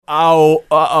Oh,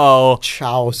 uh-oh.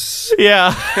 Chouse.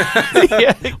 Yeah.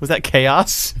 Yeah. Was that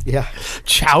chaos? Yeah.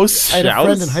 Chouse? I had a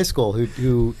friend in high school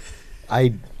who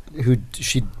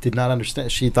she did not understand.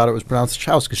 She thought it was pronounced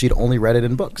Chouse because she'd only read it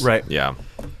in books. Right. Yeah.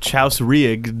 Chouse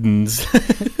Reagans.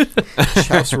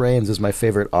 Chouse Rains is my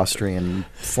favorite Austrian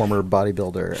former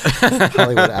bodybuilder,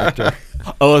 Hollywood actor.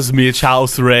 Oh, it's me,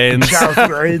 Chouse Reigns. Chouse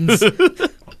Rains.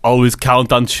 Always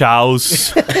count on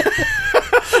Chouse.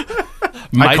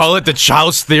 I call it the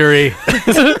Chouse theory.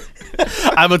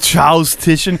 I'm a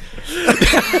Chouse-tician.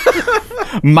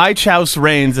 My Chouse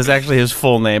Reigns is actually his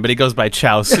full name, but he goes by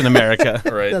Chouse in America.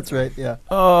 Right. That's right, yeah.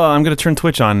 Oh, I'm going to turn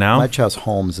Twitch on now. My Chouse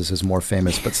Holmes is his more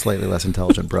famous but slightly less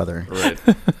intelligent brother. Right.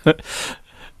 I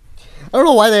don't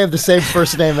know why they have the same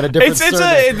first name and a different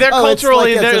surname. They're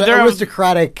culturally... It's they're an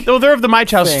aristocratic... No, they're of the My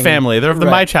Chouse family. They're of the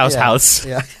My Chouse yeah, house.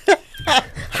 Yeah.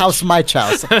 House My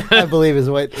Chouse, I believe is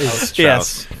what is.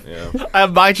 Yes. Yeah. I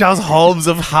have My Chouse Holmes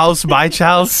of House My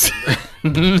Chouse. I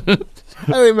don't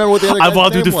remember what the other I guy's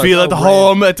want you name to was. feel at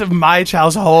home at My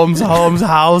Chouse Holmes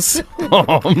house.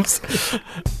 Holmes.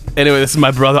 Anyway, this is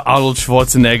my brother Arnold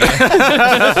Schwarzenegger.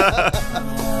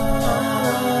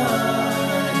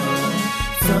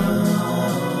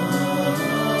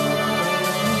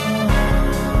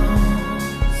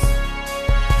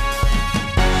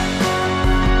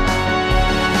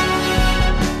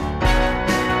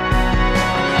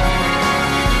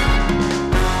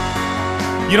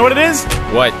 You know what it is?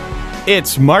 What?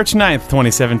 It's March 9th,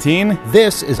 2017.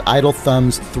 This is Idle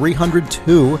Thumbs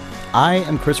 302. I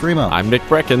am Chris Remo. I'm Nick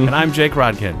Brecken. And I'm Jake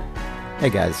Rodkin. Hey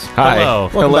guys. Hi. Hello.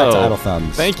 Welcome back to Idle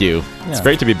Thumbs. Thank you. It's Yeah.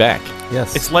 great to be back.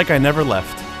 Yes. It's like I never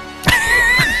left.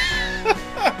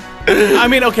 I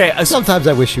mean, okay. Sometimes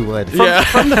I wish you would.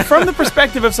 From the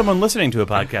perspective of someone listening to a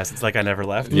podcast, it's like I never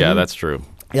left. Yeah, that's true.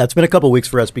 Yeah, it's been a couple weeks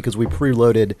for us because we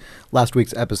preloaded last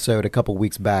week's episode a couple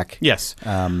weeks back. Yes.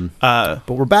 But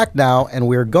we're back now, and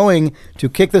we're going to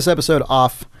kick this episode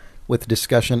off with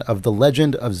discussion of The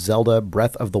Legend of Zelda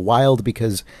Breath of the Wild,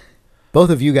 because both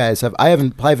of you guys have... I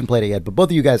haven't played it yet, but both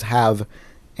of you guys have,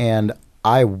 and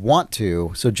I want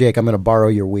to. So, Jake, I'm going to borrow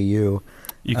your Wii U.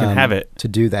 You can have it. To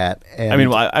do that. And I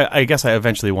mean, well, I guess I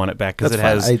eventually want it back because it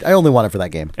that's has... fine. I only want it for that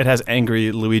game. It has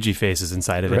angry Luigi faces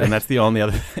inside of it, and that's the only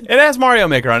other... It has Mario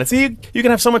Maker on it. See, you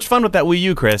can have so much fun with that Wii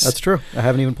U, Chris. That's true. I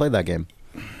haven't even played that game.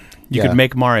 You could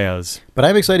make Marios. But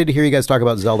I'm excited to hear you guys talk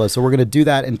about Zelda, so we're going to do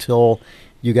that until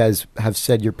you guys have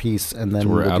said your piece, and then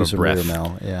we're we'll out do of some breath.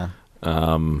 real mail.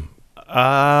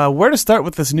 Yeah. Where to start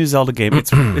with this new Zelda game? It's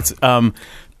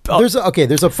There's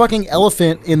a fucking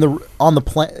elephant in the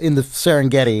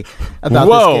Serengeti about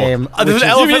Whoa. this game. There's an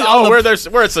You elephant mean, on the...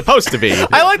 where it's supposed to be.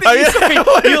 I like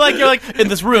that you're like in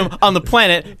this room on the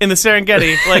planet in the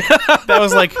Serengeti. Like that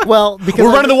was like Well, because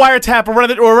we're running the wiretap.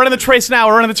 We're running the trace now.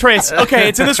 We're running the trace. Okay,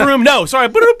 it's in this room. No, sorry.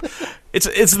 Boop. It's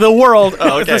the world.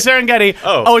 Oh, okay. It's the Serengeti.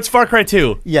 Oh. It's Far Cry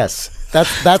 2. Yes,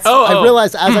 that's. Oh. I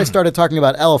realized as I started talking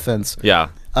about elephants, Yeah.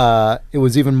 it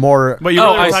was even more. But you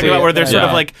really I were talking see. about where they're sort of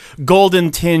Yeah. like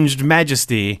golden tinged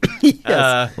majesty.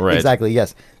 Yes, Right. exactly.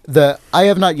 Yes, I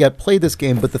have not yet played this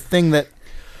game, but the thing that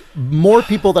more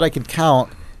people that I can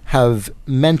count have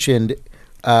mentioned,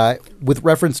 with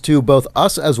reference to both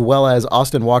us as well as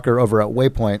Austin Walker over at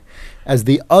Waypoint, as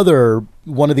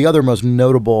one of the other most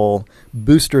notable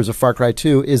boosters of Far Cry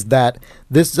 2, is that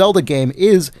this Zelda game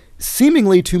is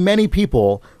seemingly to many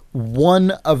people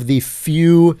one of the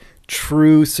few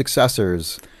true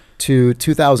successors to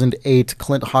 2008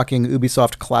 Clint Hawking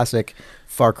Ubisoft classic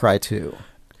Far Cry 2.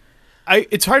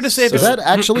 It's hard to say if Is it's... that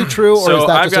actually true, or So is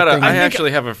that I've just got a thing? I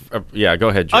actually have a yeah. Go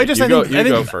ahead, Jake. I think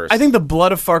go first. I think the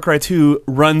blood of Far Cry 2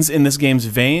 runs in this game's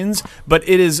veins, but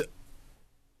it is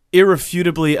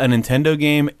irrefutably a Nintendo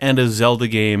game and a Zelda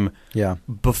game Yeah.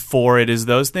 before it is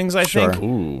those things, I Sure. think.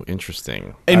 Ooh,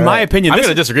 interesting. In All my right. opinion, I'm this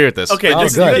going to disagree with this. Okay, Oh,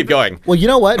 just good. keep going. Well, you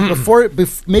know what?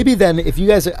 Maybe then, if you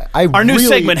guys, our new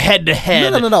segment, Head to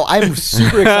Head. No. I'm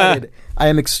super excited. I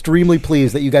am extremely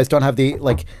pleased that you guys don't have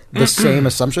the same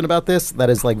assumption about this. That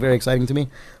is very exciting to me.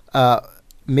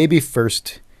 Maybe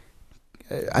first,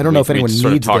 I don't know if We anyone sort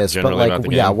of needs talk this, but generally about the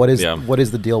game. what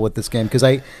is the deal with this game? Because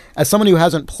as someone who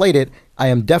hasn't played it, I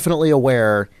am definitely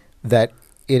aware that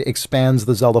it expands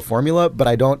the Zelda formula, but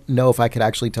I don't know if I could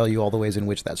actually tell you all the ways in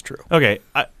which that's true. Okay,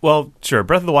 well, sure.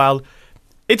 Breath of the Wild,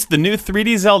 it's the new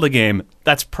 3D Zelda game.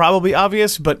 That's probably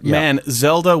obvious, but man,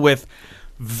 Zelda with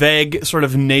vague sort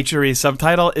of nature-y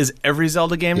subtitle is every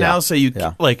Zelda game now. So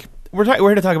we're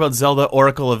here to talk about Zelda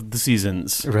Oracle of the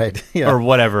Seasons, Right? Yeah. or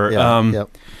whatever. Yeah. Yep.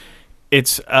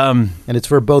 It's And it's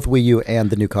for both Wii U and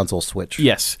the new console Switch.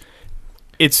 yes,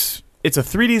 it's a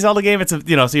 3D Zelda game. It's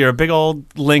so you're a big old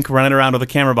Link running around with a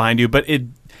camera behind you, but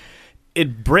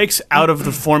it breaks out of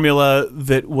the formula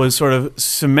that was sort of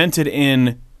cemented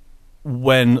in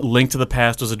when Link to the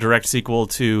Past was a direct sequel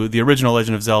to the original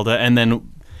Legend of Zelda, and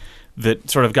then that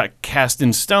sort of got cast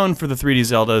in stone for the 3D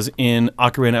Zeldas in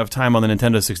Ocarina of Time on the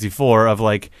Nintendo 64 of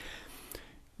like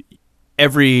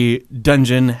every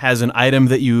dungeon has an item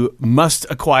that you must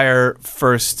acquire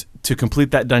first to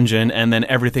complete that dungeon, and then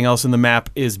everything else in the map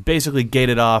is basically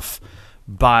gated off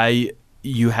by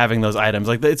you having those items.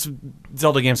 Like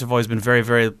Zelda games have always been very,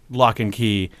 very lock and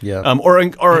key. Yeah.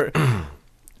 Or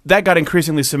that got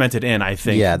increasingly cemented in, I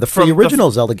think. Yeah, the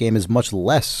original Zelda game is much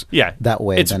less that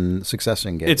way than successor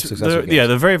games. Yeah,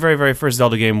 the very, very, very first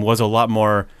Zelda game was a lot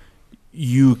more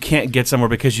you can't get somewhere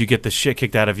because you get the shit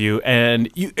kicked out of you.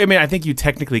 And I think you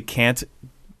technically can't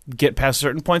get past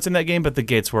certain points in that game, but the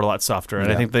gates were a lot softer.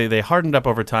 And I think they hardened up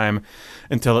over time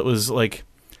until it was like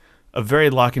a very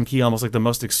lock and key, almost like the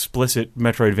most explicit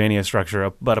Metroidvania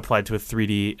structure, but applied to a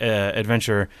 3D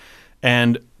adventure.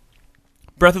 And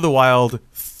Breath of the Wild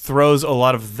throws a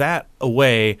lot of that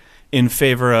away in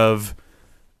favor of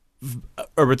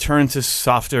a return to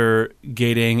softer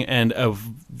gating and a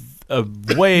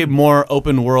way more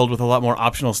open world with a lot more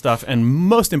optional stuff. And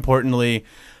most importantly,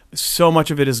 so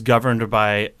much of it is governed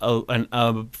by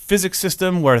a physics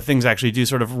system where things actually do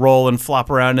sort of roll and flop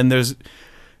around, and there's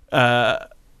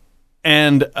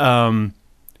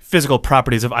physical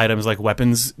properties of items like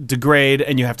weapons degrade,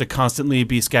 and you have to constantly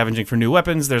be scavenging for new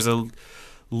weapons. There's a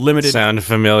limited sound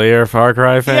familiar, Far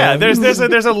Cry fan? Yeah,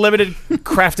 there's a limited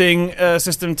crafting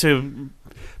system to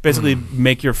basically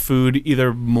make your food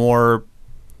either more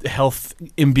health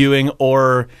imbuing,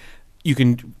 or you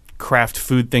can craft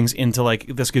food things into like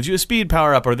this gives you a speed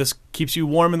power up, or this keeps you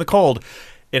warm in the cold.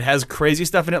 It has crazy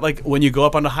stuff in it, like when you go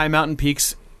up onto high mountain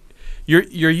peaks,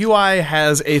 your UI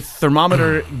has a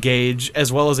thermometer gauge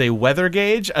as well as a weather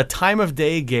gauge, a time of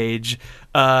day gauge,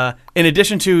 in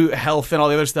addition to health and all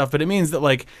the other stuff. But it means that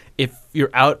like if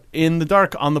you're out in the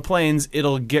dark on the plains,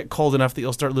 it'll get cold enough that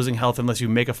you'll start losing health unless you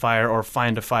make a fire or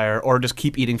find a fire or just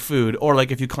keep eating food. Or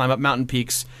like if you climb up mountain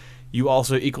peaks, you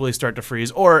also equally start to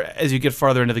freeze. Or as you get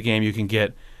farther into the game, you can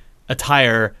get a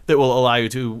tire that will allow you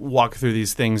to walk through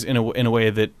these things in a way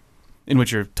that in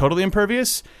which you're totally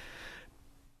impervious.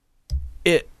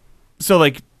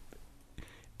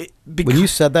 When you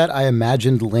said that, I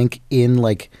imagined Link in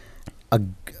like a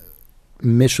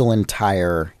Michelin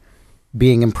tire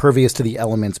being impervious to the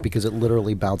elements because it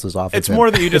literally bounces off. It's more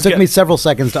that you just. It took me several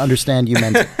seconds to understand you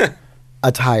meant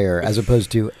a tire as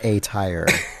opposed to a tire.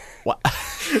 What?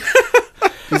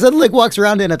 He said Link walks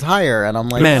around in a tire, and I'm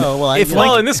like, man, oh,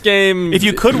 well, in this game, if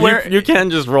you could wear, you can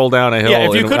just roll down a hill. Yeah,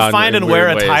 if you could find and wear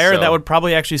a tire, so that would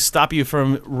probably actually stop you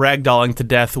from ragdolling to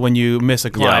death when you miss a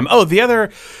climb. Yeah. Oh, the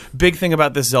other big thing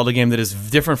about this Zelda game that is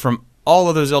different from all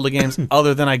other Zelda games,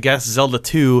 other than I guess Zelda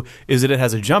 2, is that it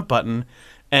has a jump button,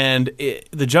 and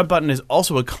the jump button is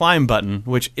also a climb button,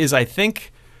 which is, I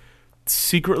think,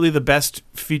 secretly the best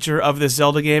feature of this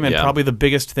Zelda game, and probably the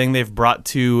biggest thing they've brought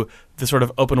to the sort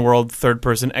of open world third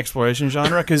person exploration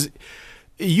genre, because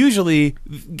usually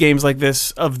games like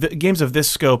this games of this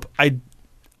scope, I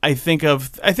think of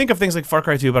things like Far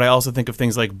Cry 2, but I also think of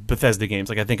things like Bethesda games.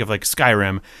 Like I think of like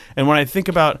Skyrim, and when I think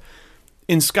about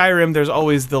in Skyrim, there's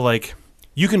always the like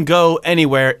you can go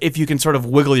anywhere if you can sort of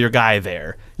wiggle your guy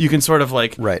there. You can sort of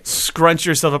like scrunch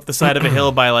yourself up the side of a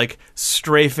hill by like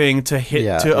strafing to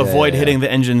avoid hitting the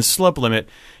engine's slope limit.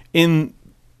 In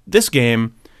this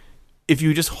game, if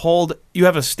you just hold, you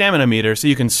have a stamina meter, so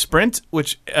you can sprint,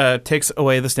 which takes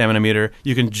away the stamina meter.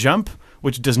 You can jump,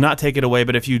 which does not take it away.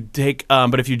 But if you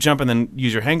jump and then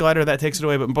use your hang glider, that takes it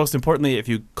away. But most importantly, if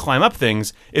you climb up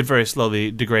things, it very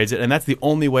slowly degrades it, and that's the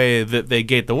only way that they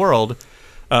gate the world.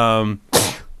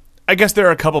 I guess there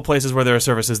are a couple places where there are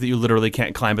surfaces that you literally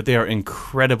can't climb, but they are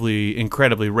incredibly,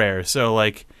 incredibly rare. So,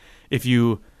 like, if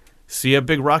you see a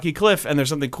big rocky cliff and there's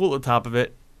something cool at the top of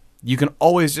it, you can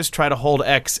always just try to hold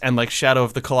X and, like, Shadow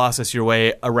of the Colossus your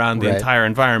way around the entire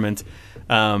environment.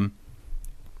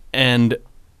 And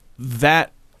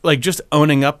that, like, just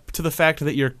owning up to the fact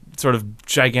that your sort of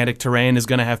gigantic terrain is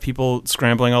going to have people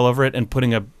scrambling all over it and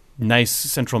putting a nice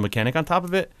central mechanic on top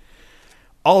of it,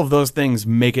 all of those things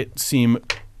make it seem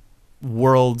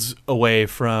worlds away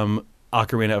from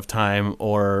Ocarina of Time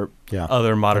or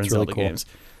other modern Zelda games.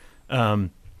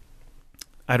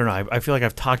 I don't know. I feel like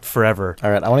I've talked forever. All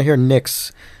right. I want to hear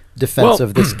Nick's defense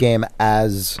of this game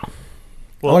as...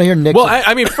 I want to hear Nick's... Well,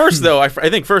 I mean, first, though, I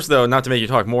think first, though, not to make you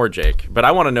talk more, Jake, but I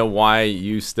want to know why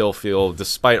you still feel,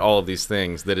 despite all of these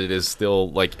things, that it is still,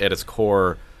 like, at its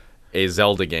core, a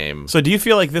Zelda game. So do you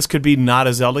feel like this could be not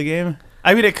a Zelda game?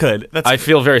 I mean, it could. I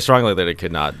feel very strongly that it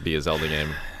could not be a Zelda game.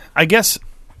 I guess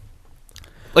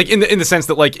Like in the sense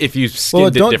that like if you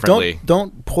skinned it differently.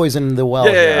 Don't poison the well.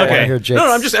 Yeah. here. I wanna Okay. hear Jake's-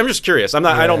 No, I'm just curious. I'm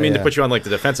not. I don't mean to yeah. put you on like the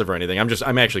defensive or anything.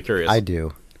 I'm actually curious. I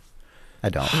do. I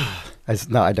don't.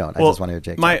 No, I don't. I Well, just want to hear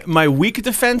Jake. My weak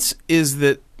defense is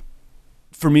that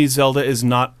for me, Zelda is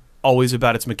not always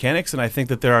about its mechanics, and I think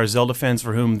that there are Zelda fans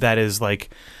for whom that is like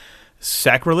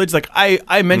sacrilege. Like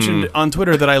I mentioned on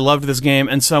Twitter that I loved this game,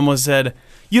 and someone said,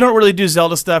 "You don't really do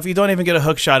Zelda stuff. You don't even get a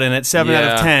hook shot in it. 7 out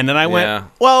of 10." And I went,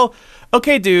 "Well,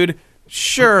 okay, dude,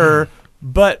 sure,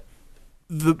 but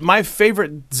my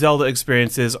favorite Zelda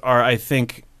experiences are, I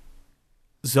think,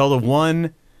 Zelda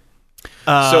 1."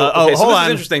 So this hold is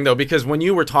on. interesting though, because when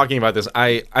you were talking about this,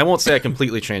 I won't say I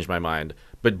completely changed my mind,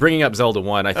 but bringing up Zelda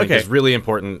 1 I think Okay. is really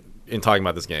important in talking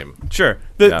about this game. Sure.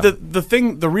 Yeah.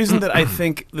 The reason that I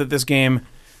think that this game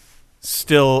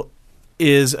still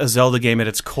is a Zelda game at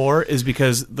its core is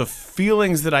because the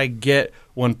feelings that I get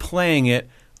when playing it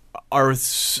are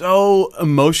so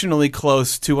emotionally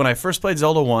close to when I first played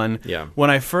Zelda 1. Yeah. When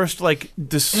I first like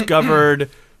discovered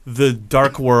the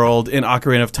Dark World in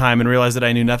Ocarina of Time and realized that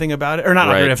I knew nothing about it, or not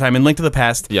Right. Ocarina of Time, in Link to the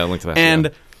Past. Yeah, Link to the Past, And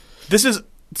yeah. this is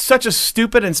such a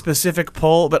stupid and specific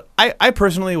pull, but I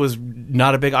personally was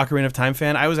not a big Ocarina of Time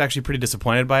fan. I was actually pretty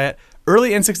disappointed by it. Early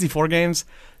N64 games,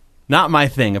 not my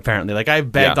thing, apparently. Like, I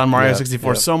begged Yeah. on Mario Yeah.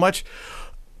 64 Yeah. so much.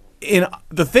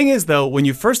 The thing is, though, when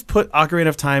you first put Ocarina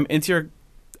of Time into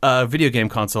your video game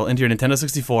console, into your Nintendo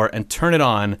 64, and turn it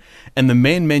on, and the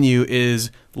main menu is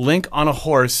Link on a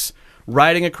horse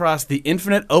riding across the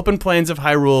infinite open plains of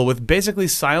Hyrule with basically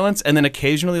silence, and then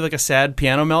occasionally like a sad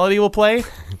piano melody will play.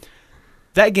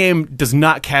 That game does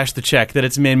not cash the check that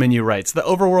its main menu writes. The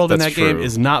overworld in That's that game true.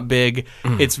 is not big.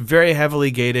 It's very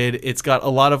heavily gated. It's got a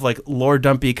lot of like lore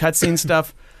dumpy cutscene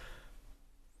stuff.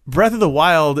 Breath of the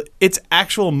Wild, its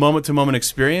actual moment-to-moment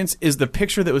experience is the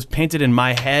picture that was painted in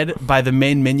my head by the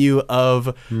main menu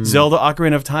of Zelda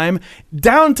Ocarina of Time,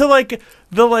 down to like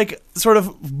the like sort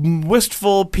of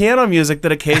wistful piano music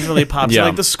that occasionally pops. Yeah.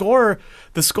 Like the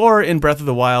score in Breath of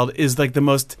the Wild is like the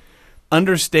most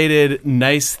understated,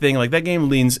 nice thing. Like that game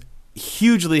leans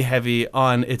hugely heavy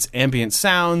on its ambient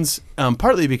sounds,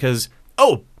 partly because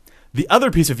the other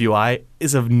piece of UI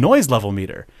is a noise level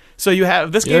meter. So you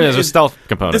have this game. There's a stealth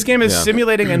component. This game is Yeah.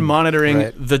 simulating and monitoring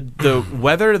Right. the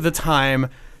weather, the time,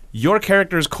 your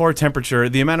character's core temperature,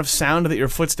 the amount of sound that your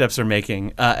footsteps are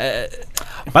making.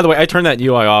 By the way, I turned that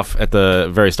UI off at the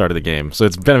very start of the game, so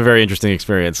it's been a very interesting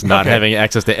experience not Okay. having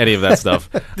access to any of that stuff.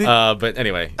 But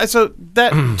anyway, So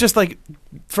that just like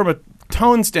from a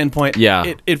tone standpoint,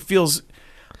 Yeah. it feels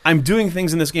I'm doing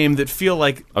things in this game that feel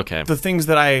like Okay. the things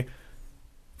that I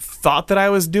thought that I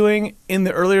was doing in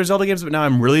the earlier Zelda games, but now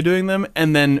I'm really doing them.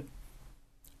 And then,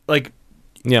 like,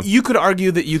 yeah, you could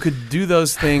argue that you could do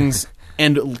those things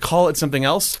and call it something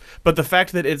else, but the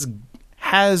fact that it's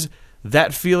has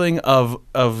that feeling of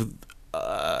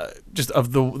just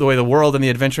of the way the world and the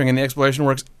adventuring and the exploration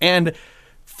works, and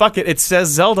fuck it, it says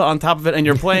Zelda on top of it, and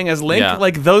you're playing as Link. Yeah.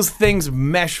 Like those things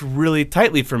mesh really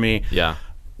tightly for me. yeah.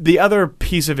 The other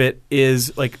piece of it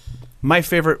is like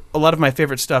a lot of my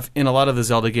favorite stuff in a lot of the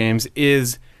Zelda games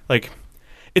is like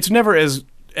it's never as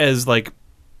like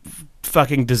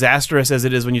fucking disastrous as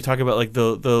it is when you talk about like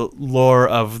the lore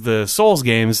of the Souls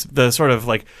games. The sort of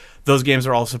like those games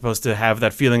are all supposed to have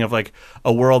that feeling of like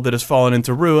a world that has fallen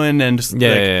into ruin and just, Yeah,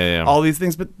 like, yeah. all these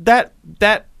things. But that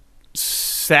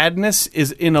sadness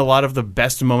is in a lot of the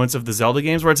best moments of the Zelda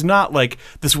games, where it's not like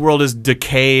this world is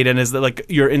decayed and is like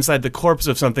you're inside the corpse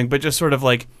of something, but just sort of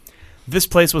like this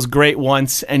place was great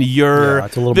once, and you're Yeah,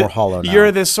 it's a little more hollow now.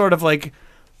 You're this sort of like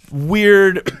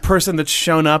weird person that's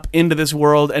shown up into this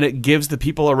world, and it gives the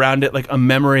people around it like a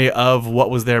memory of what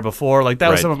was there before. Like that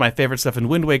was Right. some of my favorite stuff in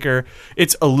Wind Waker.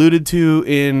 It's alluded to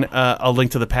in A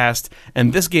Link to the Past,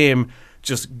 and this game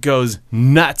just goes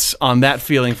nuts on that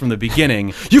feeling from the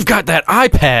beginning. You've got that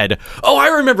iPad. Oh,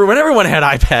 I remember when everyone had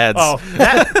iPads.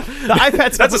 The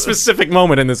iPad's That's a specific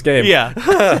moment in this game. yeah.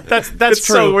 That's It's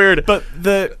true. so weird. But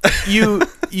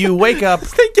you wake up.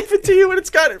 They give it to you and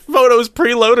it's got photos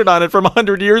preloaded on it from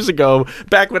 100 years ago,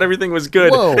 back when everything was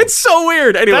good. Whoa. It's so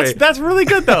weird. Anyway. That's really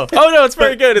good though. Oh, no, it's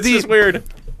very good. It's just weird.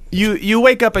 You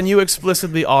wake up and you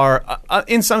explicitly are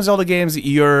in some Zelda games.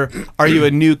 Are you a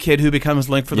new kid who becomes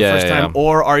Link for the Yeah, first yeah, time, yeah.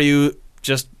 or are you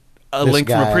just a This Link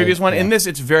from a guy, previous one? yeah. In this,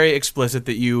 it's very explicit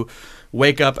that you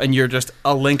wake up and you're just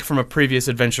a Link from a previous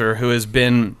adventure who has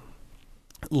been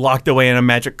locked away in a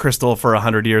magic crystal for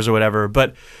 100 years or whatever.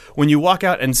 But when you walk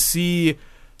out and see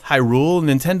Hyrule,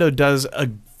 Nintendo does a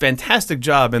fantastic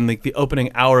job in like the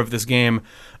opening hour of this game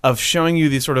of showing you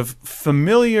these sort of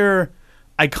familiar,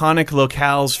 iconic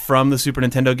locales from the Super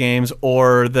Nintendo games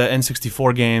or the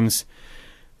N64 games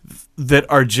that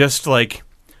are just like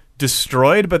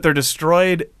destroyed, but they're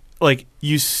destroyed like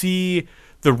you see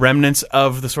the remnants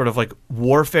of the sort of like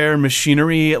warfare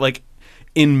machinery like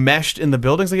enmeshed in the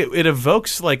buildings. Like it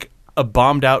evokes like a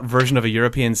bombed out version of a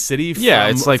European city.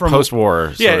 It's like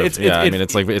post-war. It's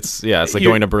like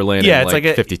going to Berlin in it's like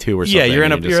a, 52 or something. Yeah, you're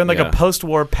in like a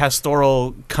post-war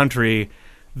pastoral country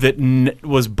that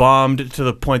was bombed to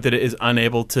the point that it is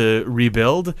unable to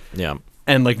rebuild. Yeah,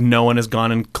 and like no one has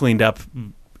gone and cleaned up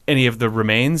any of the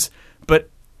remains, but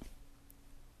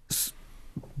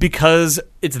because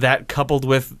it's that coupled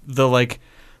with the like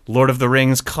Lord of the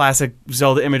Rings classic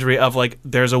Zelda imagery of like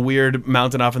there's a weird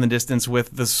mountain off in the distance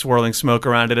with the swirling smoke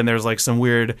around it, and there's like some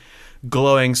weird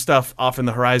glowing stuff off in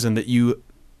the horizon that you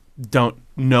don't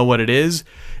know what it is.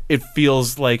 It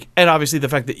feels like, and obviously the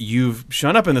fact that you've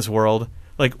shown up in this world,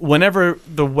 like whenever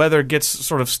the weather gets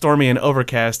sort of stormy and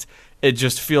overcast, it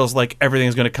just feels like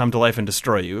everything's going to come to life and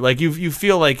destroy you. Like you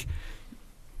feel like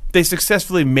they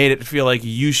successfully made it feel like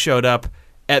you showed up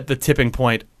at the tipping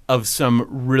point of some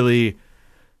really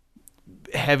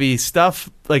heavy stuff,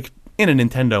 like in a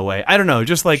Nintendo way. I don't know,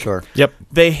 just like sure. Yep.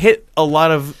 They hit a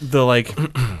lot of the like.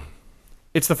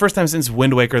 It's the first time since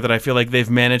Wind Waker that I feel like they've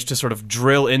managed to sort of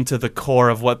drill into the core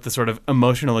of what the sort of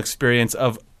emotional experience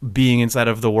of being inside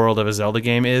of the world of a Zelda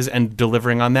game is, and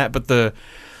delivering on that. But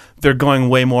they're going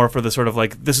way more for the sort of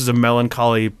like, this is a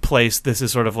melancholy place. This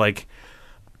is sort of like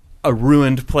a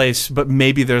ruined place, but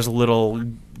maybe there's little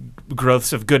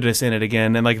growths of goodness in it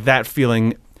again, and like that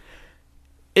feeling,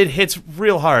 it hits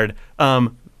real hard.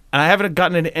 And I haven't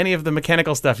gotten into any of the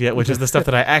mechanical stuff yet, which is the stuff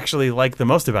that I actually like the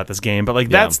most about this game. But like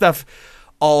that stuff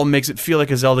all makes it feel like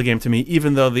a Zelda game to me,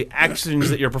 even though the actions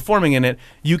that you're performing in it,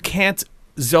 you can't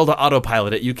Zelda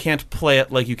autopilot it. You can't play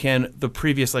it like you can the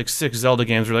previous like 6 Zelda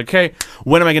games where like, okay,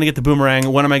 when am I going to get the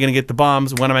boomerang? When am I going to get the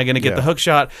bombs? When am I going to get the hook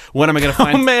shot? When am I going to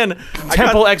find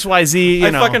Temple XYZ?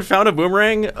 I fucking found a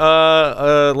boomerang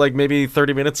like maybe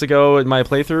 30 minutes ago in my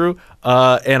playthrough,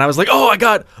 and I was like, oh, I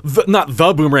got not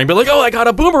the boomerang, but like, oh, I got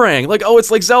a boomerang. Like, oh, it's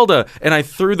like Zelda. And I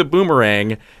threw the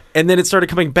boomerang, and then it started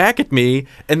coming back at me,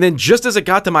 and then just as it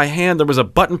got to my hand, there was a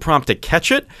button prompt to catch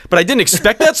it, but I didn't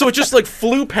expect that, so it just like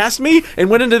flew past me and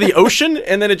went into the ocean,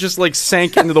 and then it just like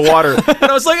sank into the water, and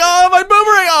I was like, oh, my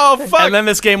boomerang, oh, fuck. And then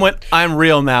this game went, I'm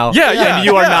real now. Yeah, yeah. And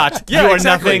you are not. Yeah, you are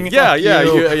exactly. nothing.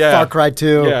 Yeah. Far Cry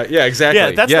 2. Yeah, exactly.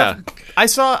 Yeah, that's I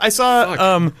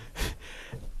saw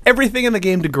everything in the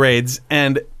game degrades,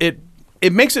 and it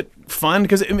makes it fun,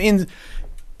 because it means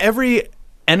every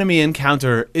enemy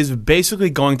encounter is basically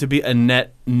going to be a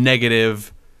net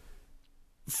negative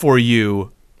for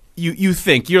you. You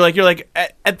think you're like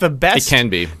at the best it can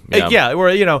be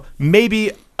where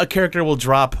maybe a character will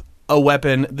drop a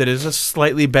weapon that is just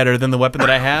slightly better than the weapon that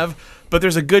I have, but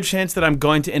there's a good chance that I'm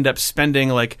going to end up spending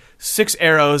like 6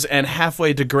 arrows and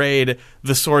halfway degrade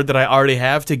the sword that I already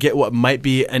have to get what might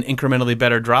be an incrementally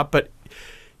better drop. But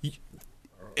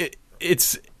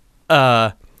it's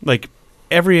like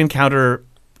every encounter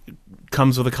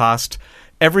comes with a cost.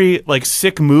 Every like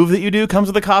sick move that you do comes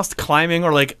with a cost. Climbing,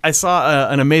 or like I saw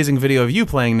an amazing video of you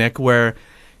playing, Nick, where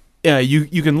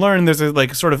you can learn there's a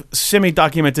like sort of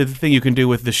semi-documented thing you can do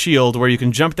with the shield where you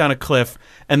can jump down a cliff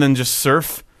and then just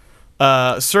surf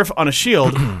on a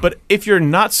shield. But if you're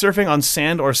not surfing on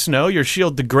sand or snow, your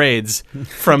shield degrades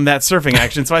from that surfing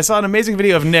action. So I saw an amazing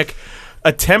video of Nick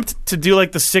attempt to do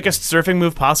like the sickest surfing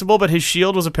move possible, but his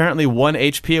shield was apparently 1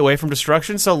 HP away from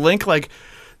destruction. So Link like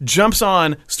jumps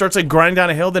on, starts like grinding down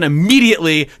a hill, then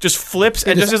immediately just flips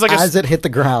and just is like as it hit the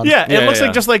ground. Yeah, it looks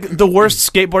like just like the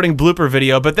worst skateboarding blooper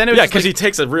video. But then it was because he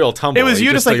takes a real tumble. It was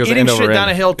you just like eating shit down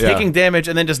a hill, taking damage,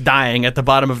 and then just dying at the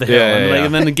bottom of the hill,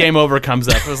 and then the game over comes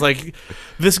up. It was like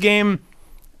this game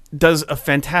does a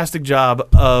fantastic job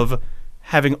of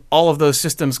having all of those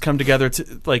systems come together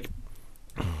to like.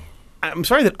 I'm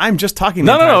sorry that I'm just talking.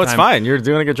 No, it's fine. You're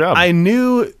doing a good job. I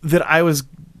knew that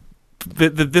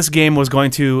that this game was going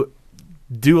to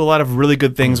do a lot of really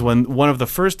good things when one of the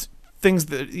first things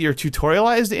that you're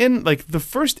tutorialized in, like the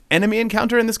first enemy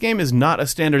encounter in this game is not a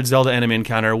standard Zelda enemy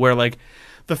encounter where like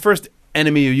the first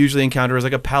enemy you usually encounter is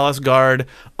like a palace guard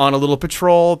on a little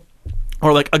patrol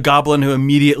or like a goblin who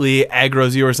immediately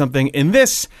aggroes you or something. In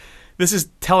this is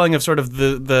telling of sort of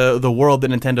the world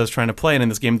that Nintendo's trying to play in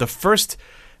this game. The first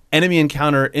enemy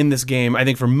encounter in this game, I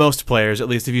think for most players, at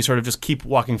least if you sort of just keep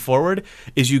walking forward,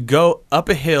 is you go up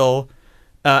a hill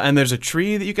and there's a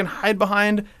tree that you can hide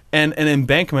behind and an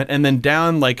embankment, and then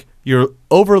down like you're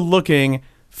overlooking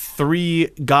 3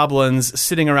 goblins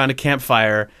sitting around a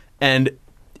campfire, and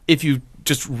if you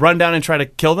just run down and try to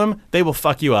kill them, they will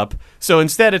fuck you up. So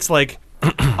instead it's like,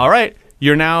 all right,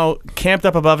 You're now camped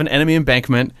up above an enemy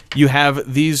embankment. You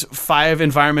have these 5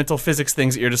 environmental physics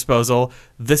things at your disposal.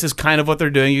 This is kind of what they're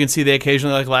doing. You can see they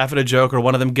occasionally like laugh at a joke, or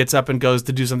one of them gets up and goes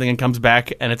to do something and comes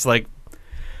back, and it's like,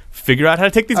 figure out how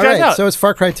to take these guys out. So it's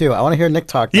Far Cry 2. I want to hear Nick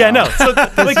talk now. Yeah, no. So,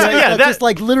 like, that just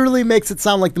like literally makes it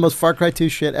sound like the most Far Cry 2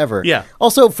 shit ever. Yeah.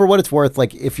 Also, for what it's worth,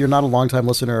 like if you're not a longtime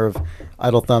listener of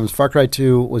Idle Thumbs, Far Cry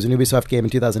 2 was an Ubisoft game in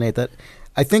 2008 that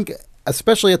I think,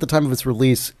 especially at the time of its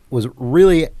release, was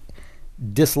really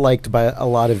disliked by a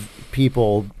lot of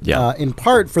people. Yeah. In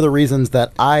part for the reasons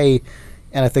that I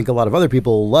think a lot of other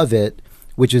people love it,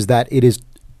 which is that it is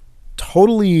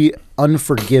totally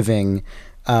unforgiving.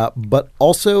 But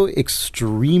also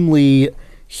extremely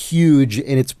huge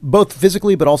in its both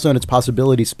physically, but also in its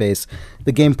possibility space.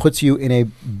 The game puts you in a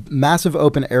massive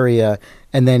open area,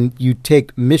 and then you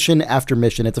take mission after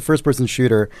mission. It's a first-person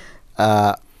shooter.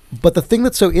 But the thing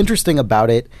that's so interesting about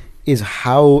it is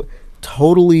how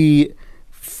totally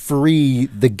free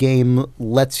the game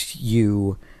lets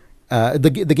you.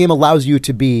 The game allows you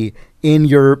to be in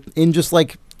just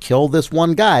like kill this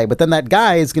one guy, but then that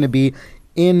guy is going to be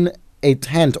in a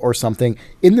tent or something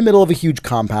in the middle of a huge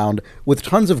compound with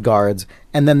tons of guards,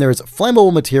 and then there's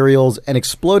flammable materials and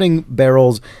exploding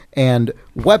barrels and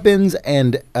weapons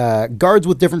and guards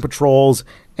with different patrols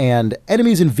and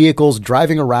enemies in vehicles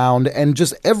driving around and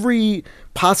just every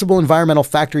possible environmental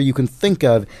factor you can think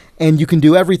of, and you can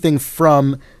do everything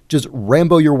from just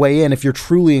Rambo your way in if you're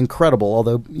truly incredible,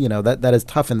 although you know that is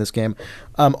tough in this game,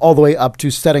 all the way up to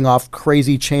setting off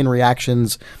crazy chain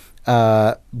reactions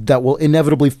that will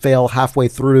inevitably fail halfway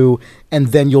through, and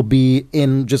then you'll be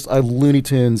in just a Looney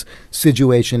Tunes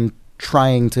situation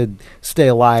trying to stay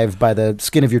alive by the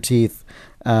skin of your teeth.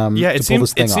 It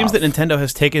seems that Nintendo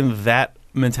has taken that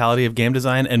mentality of game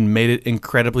design and made it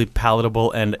incredibly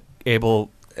palatable and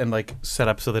able and like set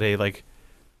up so that a like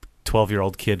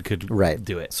 12-year-old kid could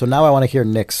do it. So now I want to hear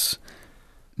Nick's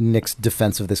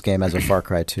defense of this game as a Far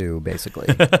Cry 2, basically.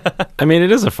 I mean,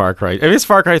 it is a Far Cry. I mean, it's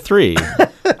Far Cry 3.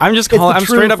 I'm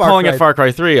straight up calling it Far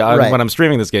Cry 3 when I'm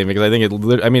streaming this game because I think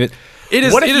it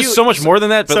is so much more than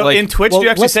that. But so like, in Twitch, do you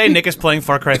actually say Nick is playing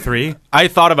Far Cry 3? I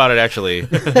thought about it actually.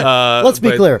 Let's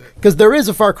be clear, because there is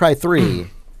a Far Cry 3,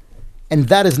 and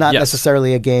that is not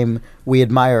necessarily a game we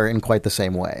admire in quite the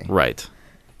same way. Right.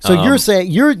 So you're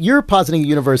saying you're positing a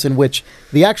universe in which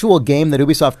the actual game that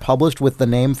Ubisoft published with the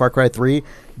name Far Cry 3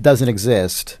 doesn't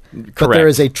exist. Correct. But there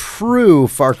is a true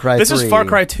Far Cry 3. This is Far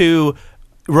Cry 2,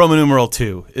 Roman numeral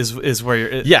 2 is where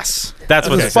you're... Yes, that's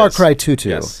what this is. Far Cry 2-2.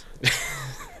 Yes.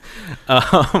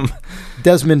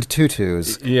 Desmond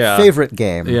Tutu's favorite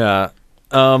game. Yeah.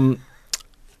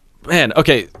 Man,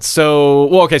 okay,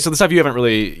 so the stuff you haven't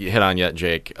really hit on yet,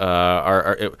 Jake.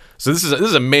 So this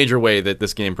is a major way that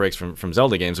this game breaks from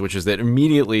Zelda games, which is that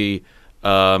immediately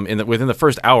within the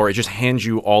first hour, it just hands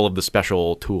you all of the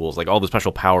special tools, like all the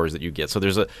special powers that you get. So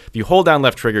if you hold down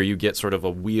left trigger, you get sort of a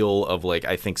wheel of like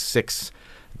I think 6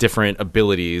 different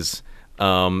abilities,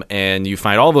 and you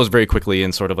find all those very quickly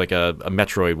in sort of like a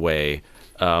Metroid way.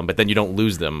 But then you don't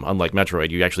lose them, unlike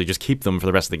Metroid. You actually just keep them for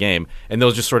the rest of the game, and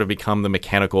those just sort of become the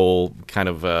mechanical kind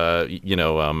of,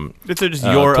 It's just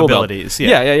your abilities.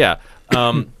 Yeah.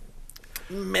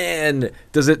 Man,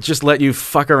 does it just let you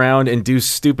fuck around and do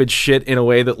stupid shit in a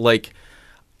way that, like,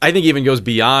 I think even goes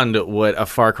beyond what a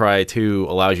Far Cry 2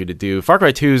 allows you to do. Far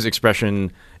Cry 2's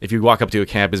expression, if you walk up to a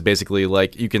camp, is basically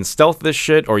like you can stealth this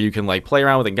shit, or you can like play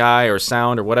around with a guy or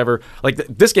sound or whatever. Like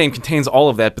this game contains all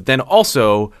of that, but then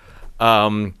also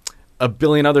a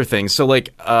billion other things. So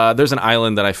like there's an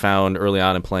island that I found early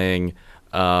on in playing.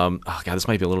 This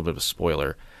might be a little bit of a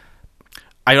spoiler.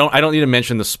 I don't need to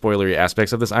mention the spoilery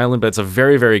aspects of this island, but it's a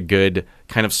very, very good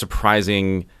kind of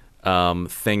surprising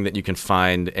thing that you can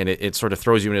find, and it sort of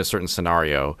throws you in a certain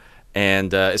scenario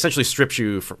and essentially strips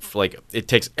you for like it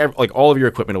takes all of your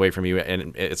equipment away from you,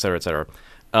 and et cetera, et cetera.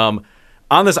 On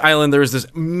this island, there's this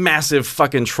massive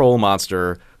fucking troll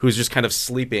monster who's just kind of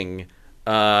sleeping.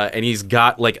 And he's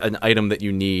got like an item that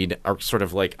you need, or sort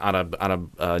of like on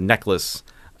a necklace,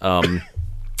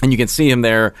 and you can see him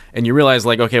there, and you realize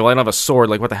like, okay, well, I don't have a sword.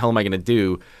 Like, what the hell am I going to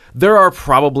do? There are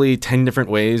probably 10 different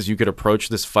ways you could approach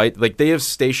this fight. Like, they have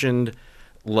stationed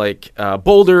like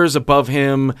boulders above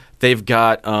him. They've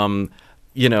got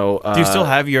do you still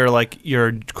have your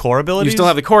core abilities? You still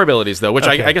have the core abilities, though, which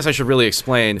I guess I should really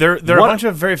explain. There are a bunch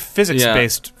of very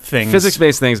physics-based things.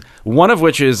 Physics-based things. One of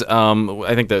which is,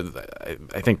 I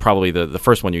think probably the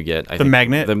first one you get. The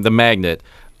magnet? The magnet.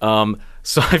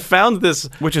 So I found this...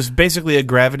 Which is basically a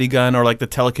gravity gun or like the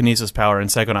telekinesis power in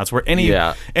Psychonauts, where any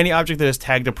object that is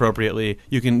tagged appropriately,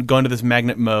 you can go into this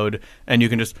magnet mode, and you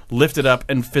can just lift it up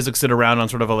and physics it around on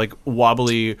sort of a like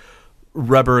wobbly...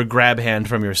 rubber grab hand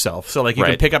from yourself. So like you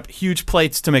can Right. pick up huge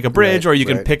plates to make a bridge, Right, or you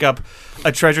can right. pick up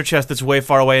a treasure chest that's way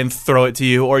far away and throw it to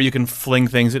you, or you can fling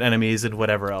things at enemies and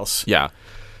whatever else. Yeah.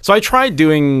 So I tried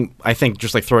doing, I think,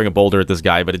 just like throwing a boulder at this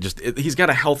guy, but he's got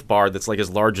a health bar that's like as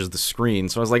large as the screen.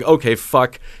 So I was like, okay,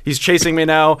 fuck. He's chasing me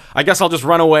now. I guess I'll just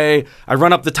run away. I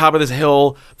run up the top of this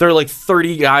hill. There are like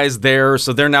 30 guys there,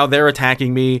 so they're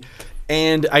attacking me.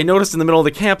 And I noticed in the middle of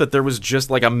the camp that there was just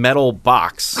like a metal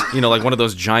box, like one of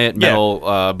those giant metal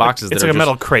boxes. It's that like are a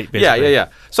metal crate, Yeah.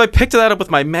 basically. So I picked that up with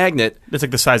my magnet. It's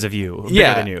like the size of you,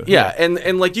 bigger than you. Yeah,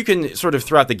 and like you can sort of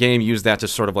throughout the game use that to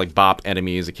sort of like bop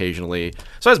enemies occasionally.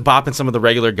 So I was bopping some of the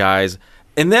regular guys,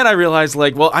 and then I realized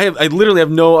like, well, I literally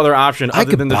have no other option other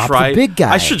could than to bop the try. big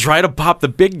guy. I should try to bop the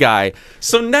big guy.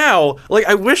 So now, like,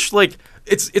 I wish like.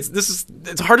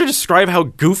 It's hard to describe how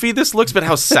goofy this looks, but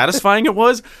how satisfying it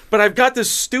was. But I've got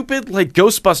this stupid like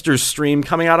Ghostbusters stream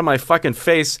coming out of my fucking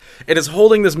face, and it's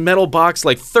holding this metal box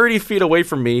like 30 feet away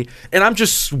from me, and I'm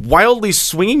just wildly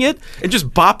swinging it and just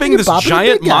bopping You're this bopping the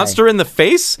giant big guy. monster in the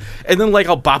face, and then like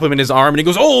I'll bop him in his arm, and he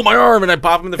goes, "Oh, my arm!" and I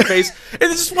bop him in the face, and it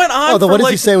just went on. Oh, then for what does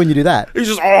like, he say when you do that? He's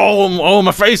just, "Oh,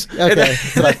 my face." And Okay, then-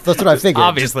 that's what I figured.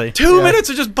 Obviously. 2 minutes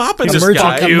of just bopping this Emergent,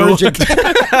 guy. emergent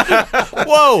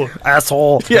Whoa! asshole.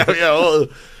 Had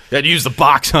to use the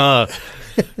box, huh?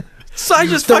 So I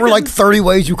just There were fucking- like 30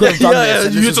 ways you could have done this.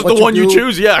 and this use is the what one you do.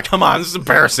 choose. Yeah, come on, this is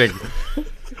embarrassing.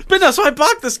 But no, so I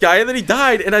blocked this guy, and then he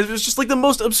died, and it was just like the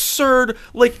most absurd.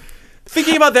 Like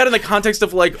thinking about that in the context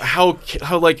of like how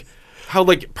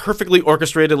perfectly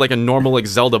orchestrated like a normal like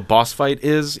Zelda boss fight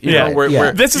is. You Yeah, know, where, yeah.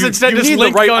 where This is you- instead you just need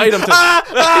Link the right going, item to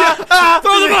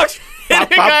throw the box. Hit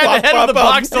the guy in the head with the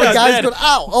box till The he's guy's dead. going,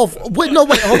 ow, oh, wait, no,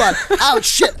 wait, hold on. Ow,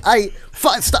 shit,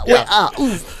 stop, wait,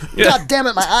 ooh, God damn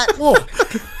it, my eye, whoa.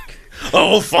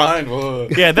 Oh, fine. Whoa.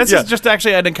 Yeah, this is just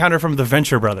actually an encounter from the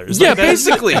Venture Brothers. Yeah, Like, that-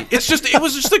 basically, it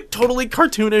was just a totally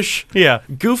cartoonish, Yeah.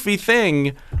 goofy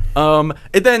thing. And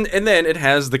then it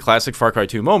has the classic Far Cry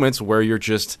 2 moments where you're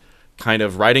just kind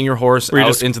of riding your horse Where you're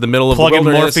out just into the middle of the plugging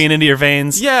wilderness. morphine into your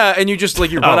veins. Yeah, and you just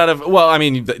like you run Oh. out of. Well, I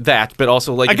mean that, but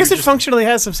also like I guess you it just, functionally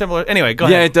has some similar. Anyway, go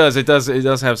Yeah, ahead. it does. It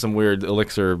does have some weird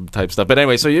elixir type stuff. But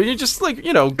anyway, so you're just like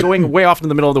going way off in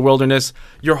the middle of the wilderness.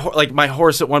 Like my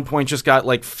horse at one point just got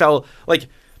like fell like.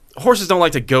 Horses don't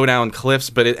like to go down cliffs,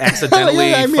 but it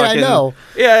accidentally. I mean, I fucking, know.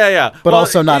 Yeah. But Well,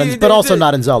 also not in, but also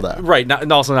not in Zelda. Right, and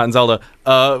also not in Zelda.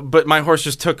 But my horse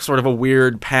just took sort of a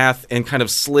weird path and kind of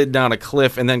slid down a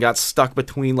cliff and then got stuck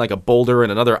between like a boulder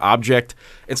and another object.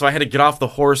 And so I had to get off the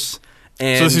horse.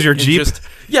 And So this is your and Jeep?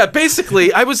 yeah,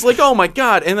 basically, I was like, oh my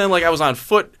god. And then like I was on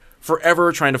foot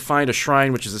forever trying to find a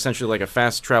shrine, which is essentially like a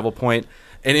fast travel point.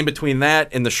 And in between that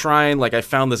and the shrine, like I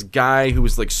found this guy who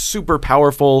was like super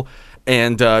powerful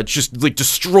and just like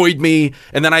destroyed me.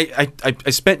 And then I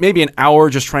spent maybe an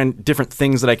hour just trying different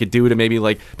things that I could do to maybe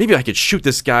I could shoot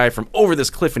this guy from over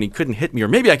this cliff and he couldn't hit me, or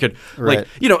maybe I could Right.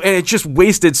 and it just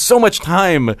wasted so much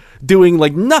time doing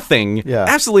like nothing, Yeah.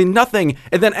 absolutely nothing.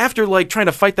 And then after like trying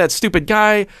to fight that stupid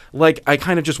guy, like I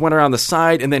kind of just went around the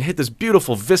side and then hit this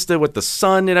beautiful vista with the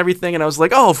sun and everything, and I was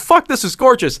like, oh fuck, this is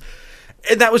gorgeous.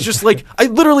 And that was just like I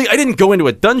didn't go into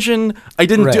a dungeon. I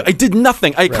did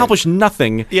nothing. I accomplished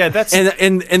nothing. Yeah, that's-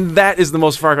 and that is the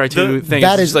most Far Cry 2 thing.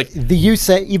 That It's is just like you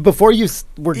say before you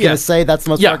were Yeah. gonna say that's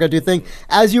the most Yeah. Far Cry 2 thing.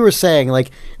 As you were saying,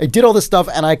 like I did all this stuff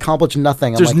and I accomplished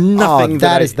nothing. I'm There's like, nothing oh, that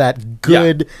that I- is that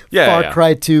good Yeah, Far yeah.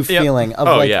 Cry 2 Yep. feeling of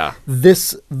Oh, like yeah.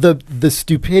 the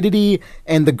stupidity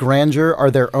and the grandeur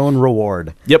are their own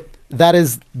reward. Yep.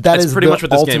 That's That's pretty the much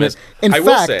what this ultimate. game is. In I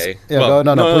will fact, say- yeah, well,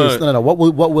 no, no, please, no.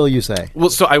 What will you say? Well,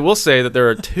 so I will say that there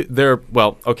are two.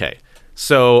 Okay.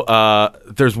 So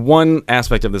there's one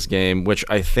aspect of this game which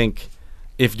I think,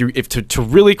 if to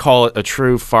really call it a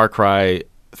true Far Cry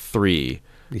 3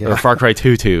 Yeah. or Far Cry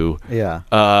 2, Yeah.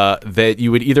 that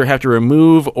you would either have to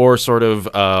remove or sort of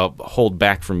hold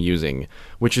back from using,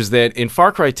 which is that in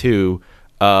Far Cry 2,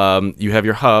 you have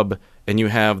your hub and you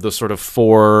have the sort of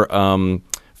four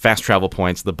fast travel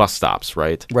points, the bus stops,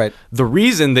 right? Right. The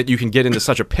reason that you can get into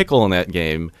such a pickle in that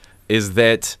game is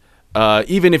that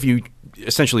even if you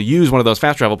essentially use one of those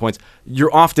fast travel points,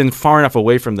 you're often far enough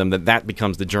away from them that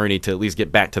becomes the journey to at least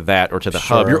get back to that or to the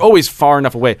hub. Sure. You're always far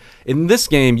enough away. In this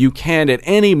game, you can at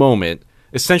any moment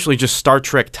essentially just Star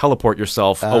Trek teleport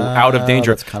yourself out of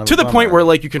danger that's kind of to a the point bummer. where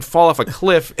like you can fall off a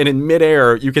cliff and in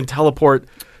midair you can teleport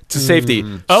to safety.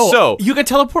 Oh, so you can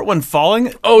teleport when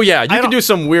falling. oh yeah, you can don't- do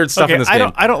some weird stuff Okay, in this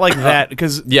game. I don't like that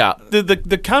because Yeah.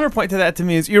 the counterpoint to that to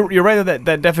me is you're right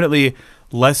that definitely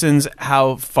lessens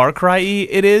how Far Cry-y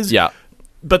it is. Yeah.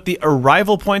 But the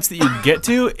arrival points that you get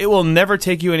to, it will never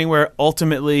take you anywhere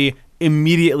ultimately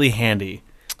immediately handy.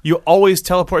 you always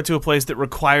teleport to a place that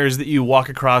requires that you walk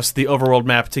across the overworld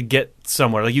map to get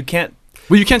somewhere. Like you can't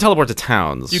teleport to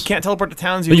towns. You can't teleport to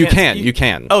towns. You can't-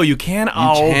 can. Oh, you can. You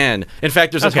can. In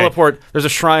fact, there's a teleport. There's a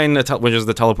shrine, which is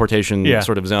the teleportation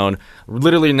sort of zone,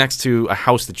 literally next to a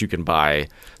house that you can buy.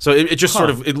 So it just sort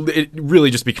of it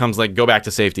really just becomes like go back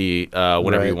to safety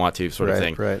whenever you want to sort of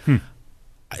thing. Right.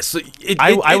 So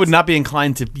I would not be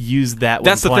inclined to use that.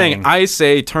 That's when the playing. thing. I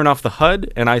say turn off the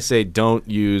HUD, and I say don't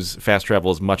use fast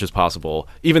travel as much as possible.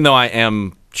 Even though I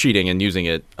am cheating and using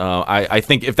it, I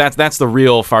think if that's the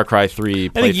real Far Cry 3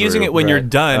 playthrough. I think using it when you're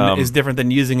done is different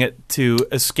than using it to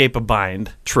escape a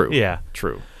bind. True. Yeah.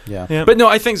 True. Yeah. But no,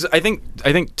 I think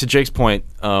to Jake's point,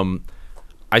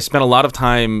 I spent a lot of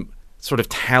time sort of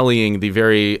tallying the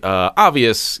very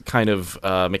obvious kind of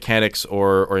mechanics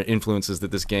or influences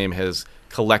that this game has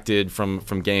collected from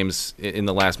games in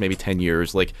the last maybe 10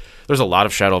 years. Like, there's a lot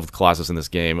of Shadow of the Colossus in this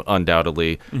game,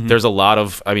 undoubtedly. Mm-hmm. There's a lot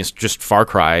of, just Far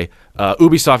Cry.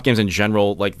 Ubisoft games in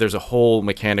general, like, there's a whole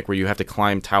mechanic where you have to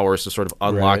climb towers to sort of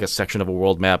unlock a section of a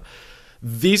world map.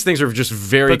 These things are just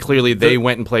very clearly they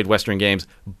went and played Western games.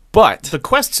 But the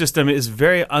quest system is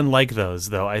very unlike those,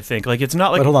 though, I think. Like, it's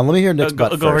not like... But hold on, let me hear Nick's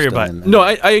butt go over first. your butt. And no,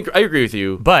 I agree with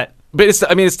you. But it's,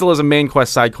 it still is a main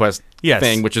quest, side quest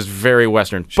thing, which is very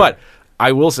Western. Sure. But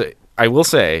I will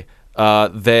say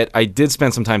that I did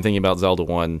spend some time thinking about Zelda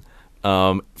 1.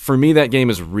 For me, that game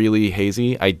is really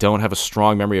hazy. I don't have a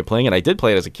strong memory of playing it. I did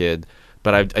play it as a kid,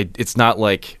 but it's not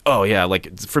like,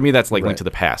 like for me, that's like Link to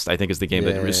the Past, I think, is the game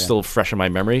that is still fresh in my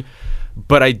memory.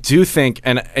 But I do think,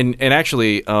 and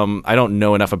actually, I don't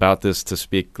know enough about this to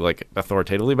speak like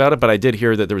authoritatively about it, but I did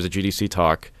hear that there was a GDC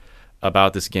talk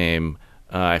about this game.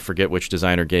 I forget which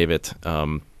designer gave it,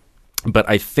 but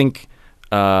I think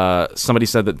somebody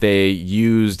said that they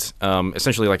used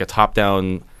essentially like a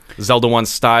top-down Zelda 1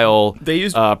 style they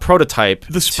used prototype.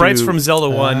 The sprites from Zelda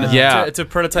 1 to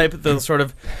prototype the sort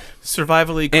of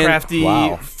survivally crafty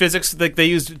physics. Like, they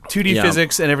used 2D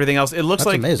physics and everything else. It looks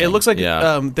amazing.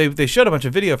 They showed a bunch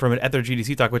of video from it at their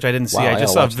GDC talk, which I didn't see. I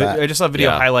just saw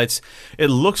video highlights. It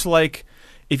looks like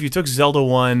if you took Zelda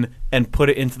 1 and put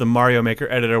it into the Mario Maker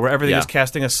editor, where everything is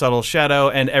casting a subtle shadow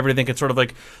and everything could sort of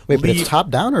like... Wait, but it's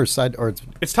top-down or side... or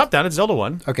It's top-down. It's Zelda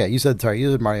 1. Okay, you said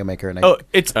Mario Maker. And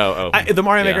the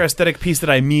Mario Maker aesthetic piece that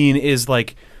I mean is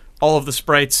like all of the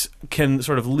sprites can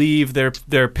sort of leave their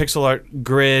pixel art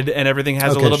grid, and everything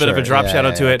has a little bit of a drop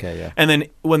shadow to it. And then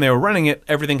when they were running it,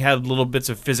 everything had little bits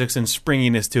of physics and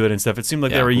springiness to it and stuff. It seemed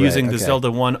like they were using the Zelda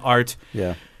 1 art...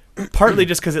 partly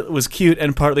just because it was cute,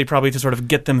 and partly probably to sort of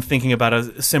get them thinking about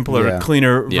a simpler,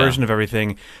 cleaner version of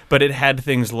everything. But it had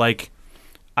things like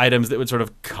items that would sort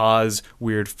of cause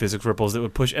weird physics ripples that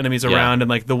would push enemies around, and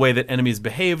like the way that enemies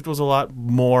behaved was a lot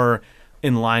more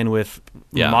in line with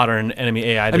modern enemy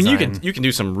AI design. I mean, you can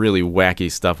do some really wacky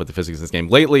stuff with the physics in this game.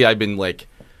 Lately, I've been like...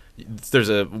 There's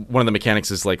one of the mechanics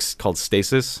is like called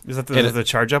stasis. Is that the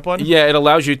charge up one? Yeah, it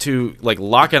allows you to like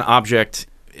lock an object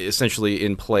essentially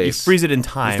in place. You freeze it in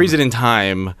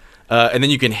time. And then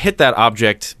you can hit that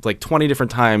object like 20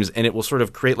 different times, and it will sort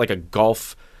of create like a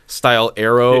golf style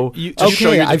arrow to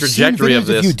show you the trajectory of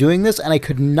this. Of you doing this, and I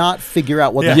could not figure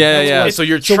out what So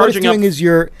you're charging what it's doing up. Is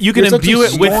you can imbue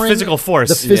it with physical force.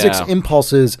 The physics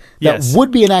impulses that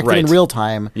would be enacted in real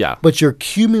time, but you're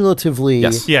cumulatively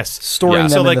storing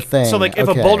them in the thing. So like if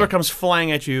a boulder comes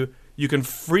flying at you, you can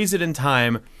freeze it in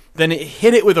time, then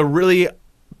hit it with a really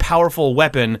powerful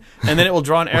weapon, and then it will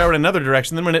draw an arrow in another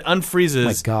direction. Then when it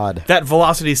unfreezes, that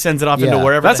velocity sends it off into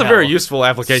wherever. That's a very useful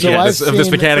application of this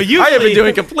mechanic. I have been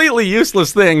doing completely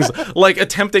useless things, like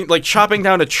chopping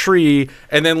down a tree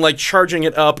and then like charging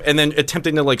it up and then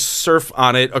attempting to like surf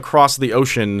on it across the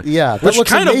ocean. Yeah, that which looks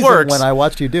kind of works when I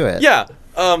watched you do it. Yeah.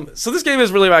 So this game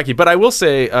is really wacky, but I will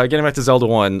say, getting back to Zelda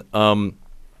 1,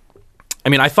 I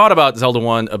mean, I thought about Zelda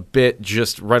 1 a bit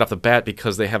just right off the bat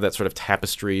because they have that sort of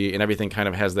tapestry and everything kind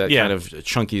of has that kind of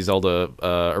chunky Zelda,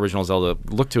 original Zelda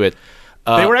look to it.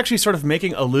 They were actually sort of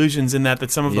making allusions in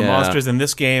that some of the monsters in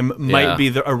this game might be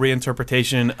a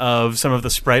reinterpretation of some of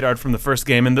the sprite art from the first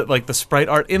game, and that like the sprite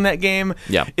art in that game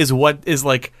is what is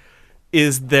like...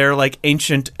 is their like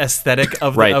ancient aesthetic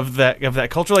of that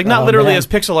culture, like not literally as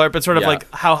pixel art, but sort of like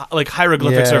how like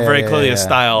hieroglyphics are very clearly a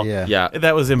style.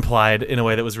 That was implied in a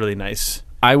way that was really nice.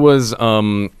 I was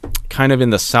kind of in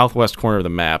the southwest corner of the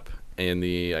map in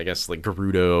the, I guess, like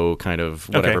Gerudo kind of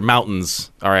whatever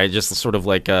mountains. All right, just sort of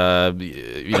like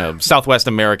Southwest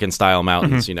American style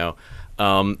mountains, and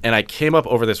I came up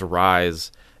over this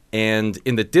rise. And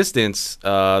in the distance,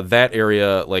 that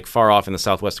area, like far off in the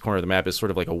southwest corner of the map, is sort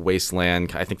of like a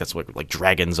wasteland. I think that's what like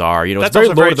dragons are. You know, That's it's very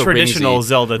also very Lord of the traditional Ringsy.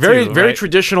 Zelda, very too, very right?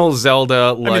 traditional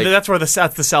Zelda. Like, I mean, that's where the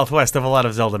southwest of a lot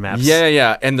of Zelda maps.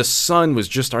 yeah. And the sun was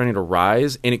just starting to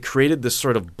rise, and it created this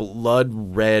sort of blood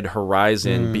red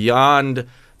horizon beyond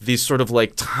these sort of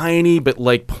like tiny but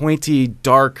like pointy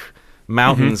dark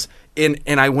mountains. And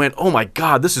I went, oh my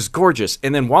God, this is gorgeous.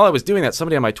 And then while I was doing that,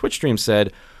 somebody on my Twitch stream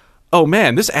said, oh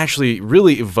man, this actually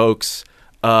really evokes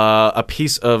a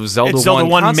piece of Zelda 1 It's Zelda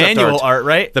 1 concept manual art,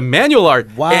 right? The manual art.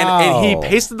 Wow. And he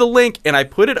pasted the link, and I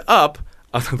put it up.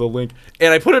 And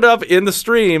I put it up in the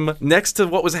stream next to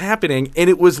what was happening, and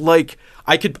it was like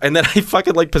and then I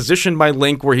fucking like positioned my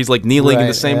link where he's like kneeling in the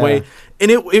Right, same yeah. way, and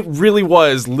it really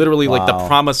was literally like the Wow.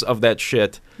 promise of that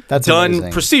shit. That's done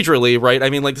amazing. procedurally, right? I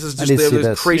mean, like this is I just need to see this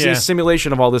this. crazy Yeah.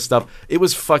 simulation of all this stuff. It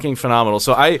was fucking phenomenal.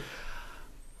 So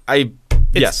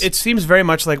yes, It seems very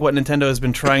much like what Nintendo has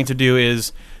been trying to do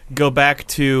is go back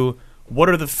to what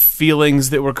are the feelings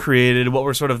that were created, what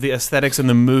were sort of the aesthetics and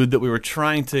the mood that we were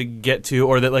trying to get to,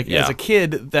 or that, like, Yeah. as a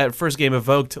kid, that first game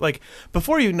evoked. Like,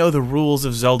 before you know the rules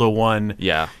of Zelda 1,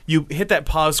 Yeah. you hit that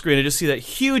pause screen and just see that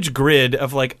huge grid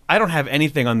of, like, I don't have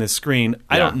anything on this screen.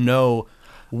 I Yeah. don't know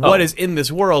what is in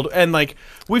this world. And, like,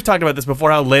 we've talked about this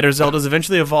before, how later Zeldas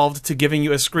eventually evolved to giving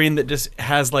you a screen that just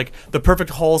has, like, the perfect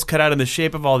holes cut out in the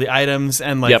shape of all the items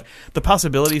and, like, Yep. the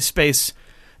possibility space.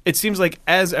 It seems like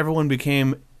as everyone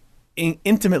became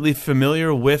intimately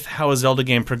familiar with how a Zelda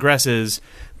game progresses,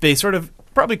 they sort of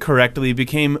probably correctly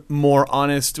became more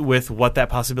honest with what that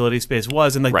possibility space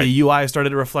was, and like Right. the UI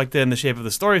started to reflect it and the shape of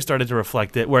the story started to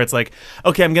reflect it, where it's like,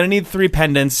 okay, I'm going to need 3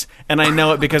 pendants, and I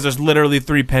know it because there's literally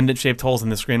 3 pendant shaped holes in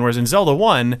the screen, whereas in Zelda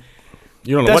 1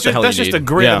 you don't know what the hell that's you just need. a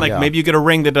grid, Yeah. and like Yeah. maybe you get a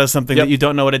ring that does something Yep. that you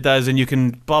don't know what it does, and you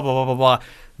can blah blah blah blah blah.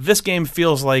 This game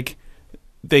feels like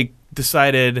they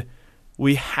decided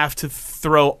we have to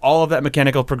throw all of that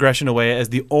mechanical progression away as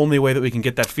the only way that we can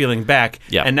get that feeling back.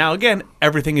 Yeah. And now again,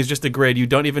 everything is just a grid. You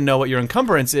don't even know what your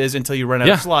encumbrance is until you run out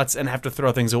Yeah. of slots and have to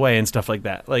throw things away and stuff like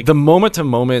that. Like The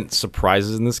moment-to-moment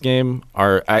surprises in this game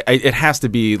are it has to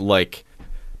be like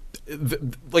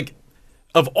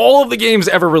of all of the games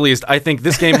ever released, I think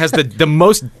this game has the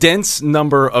most dense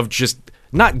number of just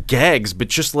not gags, but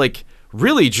just like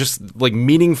really just like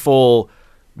meaningful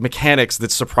mechanics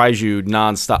that surprise you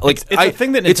nonstop. Like it's a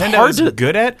thing that it's Nintendo hard is to,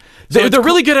 good at. They're it's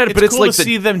really good at it, but it's cool like to the-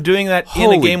 see them doing that in a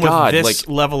Holy game God, with this like-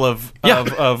 level of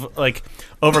like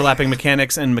overlapping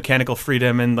mechanics and mechanical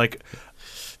freedom, and like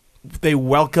they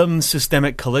welcome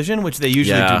systemic collision, which they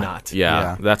usually do not.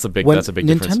 Yeah, that's a big When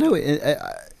difference.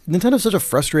 Nintendo's such a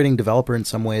frustrating developer in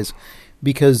some ways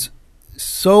because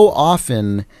so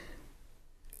often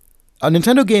a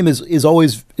Nintendo game is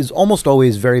almost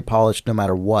always very polished no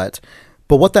matter what.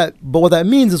 But what that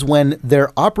means is when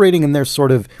they're operating in their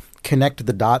sort of connect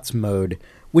the dots mode,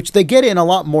 which they get in a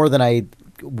lot more than I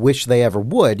wish they ever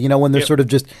would. You know, when they're Yep. sort of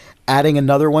just adding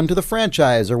another one to the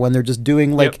franchise, or when they're just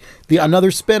doing like another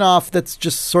spin-off that's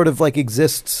just sort of like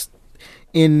exists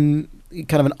in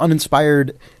kind of an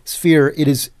uninspired sphere. It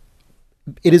is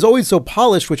always so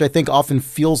polished, which I think often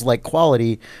feels like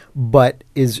quality, but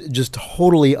is just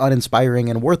totally uninspiring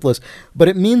and worthless. But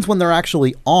it means when they're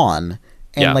actually on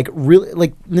and Yeah. like really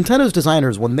like Nintendo's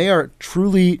designers, when they are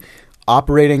truly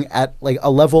operating at like a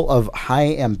level of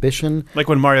high ambition, Like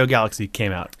when Mario Galaxy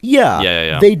came out.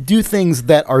 Yeah. they do things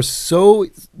that are so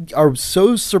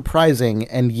surprising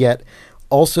and yet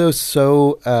also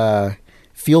so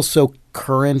feel so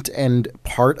current and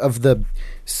part of the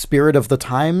spirit of the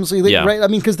times, Yeah. right? I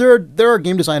mean, because there are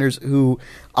game designers who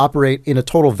operate in a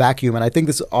total vacuum, and I think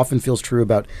this often feels true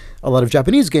about a lot of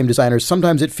Japanese game designers.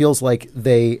 Sometimes it feels like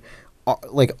they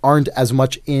aren't as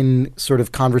much in sort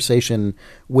of conversation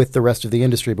with the rest of the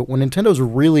industry. But when Nintendo's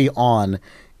really on,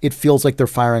 it feels like they're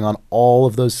firing on all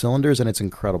of those cylinders, and it's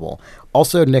incredible.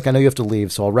 Also, Nick, I know you have to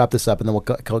leave, so I'll wrap this up, and then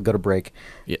we'll go to break.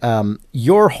 Yeah.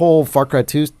 Your whole Far Cry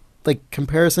 2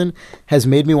 comparison has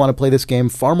made me want to play this game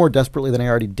far more desperately than I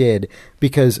already did,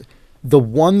 because the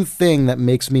one thing that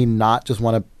makes me not just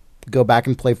want to go back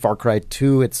and play Far Cry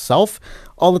 2 itself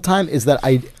all the time is that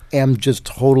I am just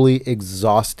totally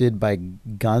exhausted by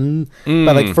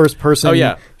by first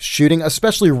person shooting,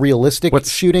 especially realistic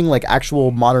shooting, like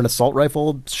actual modern assault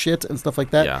rifle shit and stuff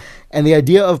like that. Yeah. And the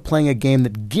idea of playing a game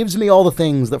that gives me all the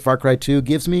things that Far Cry 2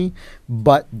 gives me,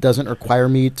 but doesn't require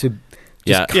me to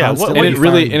Yeah, constantly and it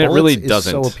really firing bullets is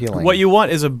doesn't. so appealing. What you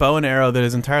want is a bow and arrow that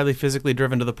is entirely physically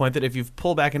driven to the point that if you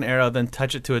pull back an arrow, then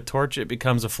touch it to a torch, it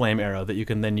becomes a flame arrow that you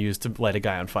can then use to light a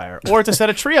guy on fire, or to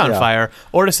set a tree on Yeah. fire,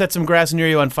 or to set some grass near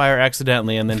you on fire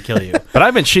accidentally and then kill you. But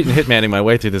I've been cheating Hitmaning my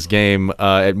way through this game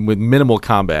with minimal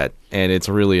combat, and it's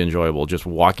really enjoyable. Just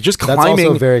walking, just That's climbing.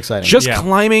 also very exciting. Just Yeah.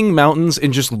 climbing mountains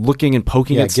and just looking and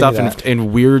poking Yeah, at give stuff me that.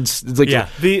 and weird, like Yeah.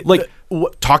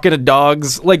 talking to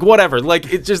dogs, like whatever.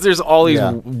 Like it's just there's all these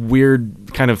Yeah.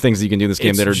 weird kind of things that you can do in this game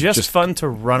It's that are just fun to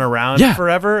run around Yeah.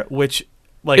 forever, which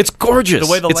like It's gorgeous.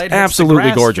 The way the It's light absolutely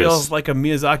hits the grass gorgeous. feels like a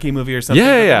Miyazaki movie or something.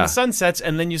 Yeah, but then yeah. the sun sets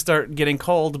and then you start getting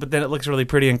cold, but then it looks really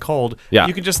pretty and cold. Yeah.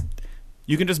 You can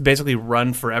just basically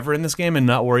run forever in this game and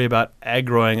not worry about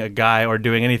aggroing a guy or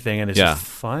doing anything, and it's Yeah. just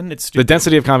fun. It's the stupid.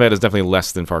 density of combat is definitely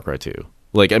less than Far Cry 2.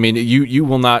 Like I mean, you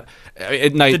will not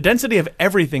at night. The density of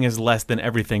everything is less than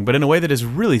everything, but in a way that is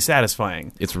really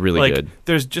satisfying. It's really like, good.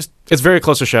 There's just It's very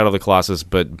close to Shadow of the Colossus,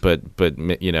 but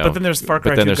you know. But then there's Far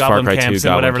Cry but then 2 there's Goblin Far Cry 2 Camps and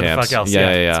Goblin whatever the Camps. fuck else. Yeah, Yeah,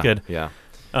 yeah, it's yeah. good. Yeah.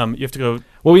 You have to go.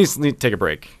 Well, we need to take a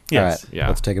break. Yes. All right, Yeah.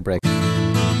 let's take a break.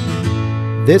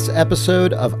 This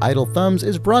episode of Idle Thumbs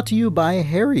is brought to you by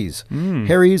Harry's.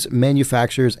 Harry's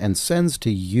manufactures and sends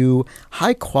to you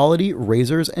high-quality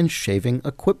razors and shaving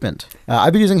equipment.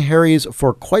 I've been using Harry's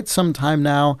for quite some time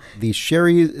now.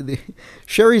 Sherry's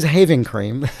Having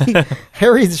Cream.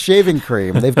 Harry's Shaving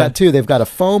Cream. They've got two. They've got a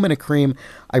foam and a cream.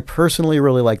 I personally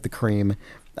really like the cream.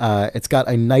 It's got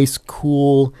a nice,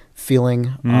 cool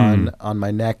feeling on my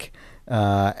neck,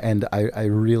 and I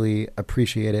really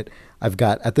appreciate it. I've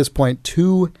got, at this point,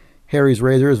 2 Harry's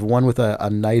razors, one with a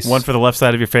nice... One for the left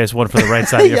side of your face, one for the right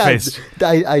side of your yeah, face.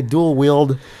 I dual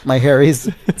wield my Harry's.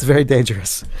 It's very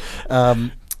dangerous.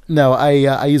 No,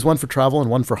 I use one for travel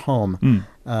and one for home.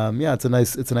 Yeah, it's a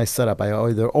nice setup. I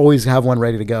always have one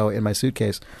ready to go in my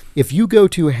suitcase. If you go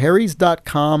to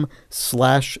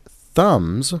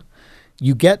harrys.com/thumbs,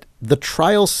 you get the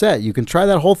trial set. You can try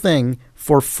that whole thing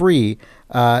for free.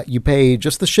 You pay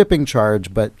just the shipping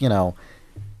charge, but you know,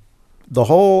 the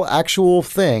whole actual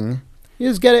thing, you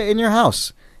just get it in your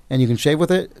house and you can shave with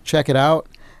it. Check it out.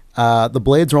 The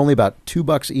blades are only about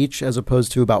 $2 each as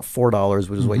opposed to about $4,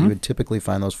 which is what you would typically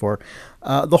find those for.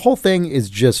 The whole thing is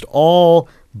just all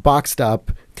boxed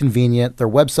up, convenient. Their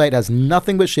website has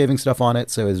nothing but shaving stuff on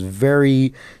it, so it's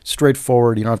very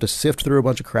straightforward. You don't have to sift through a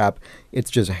bunch of crap.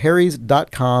 It's just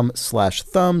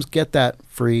harrys.com/thumbs. Get that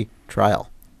free trial.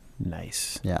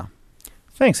 Nice. Yeah.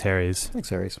 Thanks, Harry's. Thanks,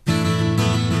 Harry's.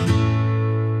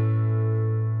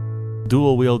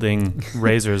 Dual wielding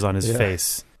razors on his Yeah.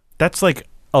 face. That's like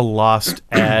a lost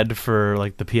ad for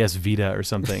like the PS Vita or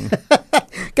something.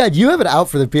 God, you have it out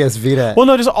for the PS Vita. Well,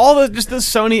 no, just the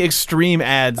Sony Extreme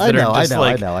ads that are just I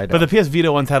like. know. But the PS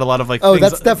Vita ones had a lot of like. Oh,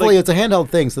 things, that's definitely, it's a handheld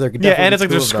thing, so there could Yeah, definitely and it's be like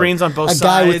there's 2 of them. screens on both a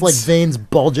guy with like sides. veins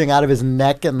bulging out of his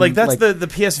neck and like that's the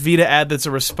PS Vita ad that's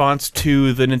a response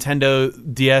to the Nintendo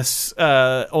DS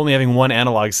only having one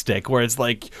analog stick, where it's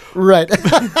like. right.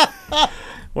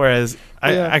 Whereas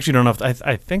I Yeah. actually don't know if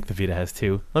I think the Vita has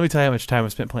 2. Let me tell you how much time I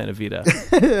spent playing a Vita.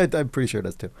 I'm pretty sure it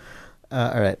does too.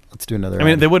 All right, let's do another. I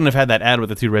mean, ad. they wouldn't have had that ad with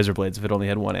the 2 razor blades if it only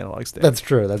had one analog stick. That's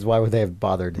true. That's why would they have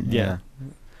bothered? Yeah.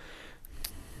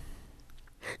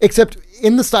 Except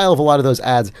in the style of a lot of those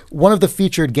ads, one of the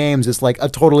featured games is like a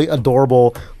totally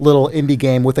adorable little indie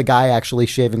game with a guy actually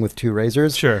shaving with 2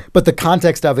 razors. Sure. But the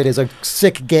context of it is a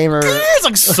sick gamer. It's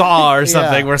like Saw or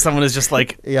something, Yeah. where someone is just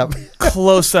like Yep.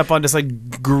 close up on just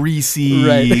like greasy,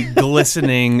 Right.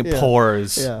 glistening Yeah.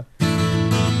 pores. Yeah.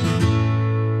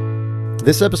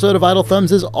 This episode of Idle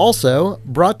Thumbs is also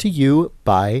brought to you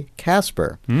by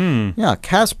Casper. Yeah,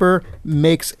 Casper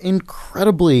makes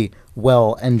incredibly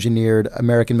well-engineered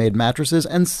American-made mattresses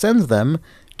and sends them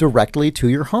directly to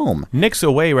your home. Nick's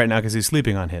away right now because he's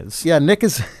sleeping on his. Yeah,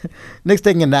 Nick's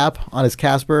taking a nap on his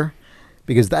Casper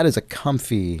because that is a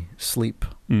comfy sleep.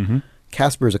 Mm-hmm.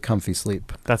 Casper is a comfy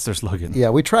sleep. That's their slogan.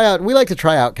 Yeah, we like to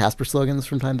try out Casper slogans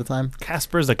from time to time.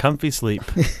 Casper's a comfy sleep.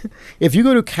 If you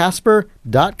go to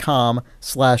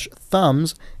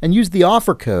casper.com/thumbs and use the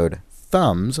offer code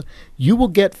thumbs, you will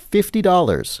get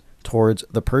 $50 towards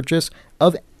the purchase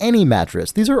of any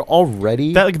mattress. These are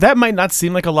already... That might not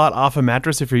seem like a lot off a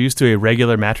mattress if you're used to a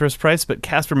regular mattress price, but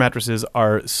Casper mattresses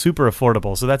are super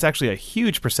affordable. So that's actually a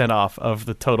huge % off of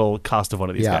the total cost of one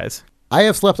of these guys. I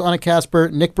have slept on a Casper.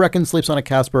 Nick Brecken sleeps on a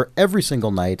Casper every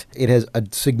single night. It has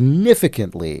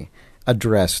significantly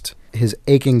addressed his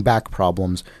aching back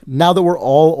problems. Now that we're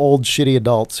all old, shitty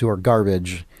adults who are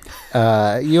garbage, you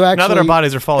actually... Now that our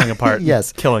bodies are falling apart,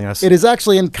 Yes. killing us. It is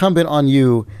actually incumbent on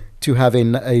you to have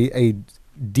a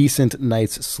decent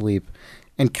night's sleep.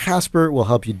 And Casper will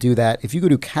help you do that. If you go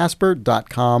to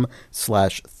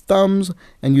casper.com/thumbs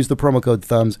and use the promo code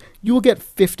thumbs, you will get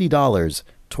 $50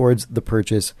 towards the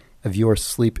purchase of your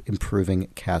sleep-improving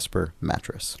Casper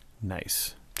mattress.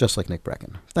 Nice. Just like Nick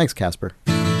Brecken. Thanks, Casper.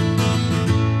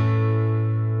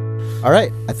 All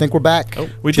right, I think we're back. Oh,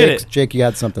 we did it. Jake, you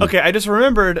had something. Okay, I just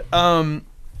remembered.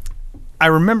 I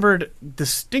remembered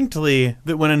distinctly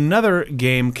that when another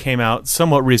game came out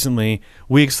somewhat recently,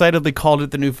 we excitedly called it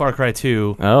the new Far Cry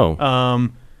 2. Oh.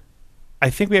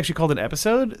 I think we actually called an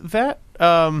episode that,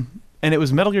 and it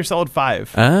was Metal Gear Solid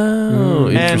 5. Oh,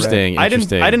 interesting. I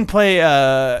didn't play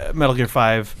Metal Gear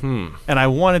 5, and I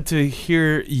wanted to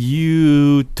hear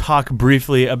you talk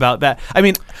briefly about that. I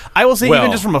mean, I will say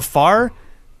even just from afar,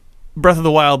 Breath of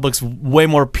the Wild looks way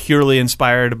more purely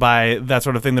inspired by that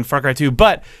sort of thing than Far Cry 2.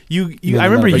 But I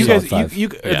remember you guys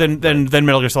than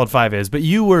Metal Gear Solid 5 is. But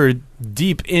you were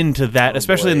deep into that,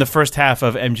 especially in the first half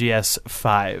of MGS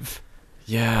 5.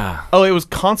 Yeah. Oh, it was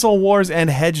Console Wars and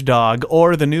Hedgehog,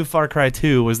 or the new Far Cry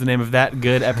 2 was the name of that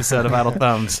good episode of Idle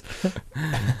Thumbs.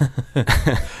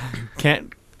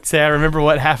 Can't say I remember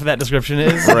what half of that description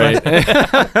is. Right.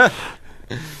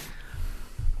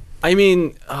 I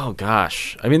mean, oh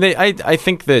gosh. I mean, I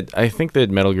think that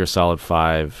Metal Gear Solid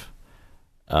 5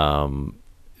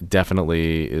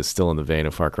 definitely is still in the vein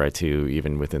of Far Cry 2,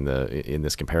 even in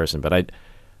this comparison. But it's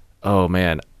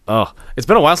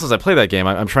been a while since I played that game.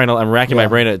 I'm racking my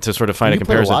brain to sort of find a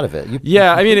comparison. You played a lot of it.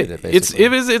 I mean,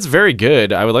 it's very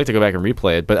good. I would like to go back and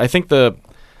replay it, but I think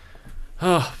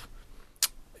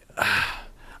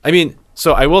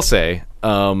so I will say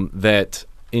that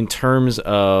in terms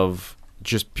of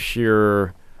just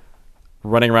pure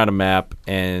running around a map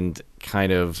and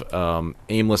kind of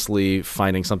aimlessly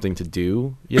finding something to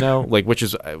do, like, which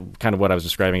is kind of what I was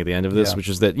describing at the end of this, which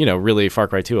is that, really Far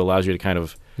Cry 2 allows you to kind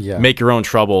of make your own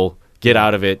trouble, get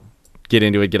out of it, get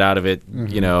into it, get out of it,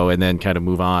 and then kind of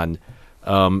move on.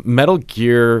 Metal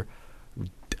Gear,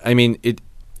 I mean,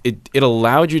 it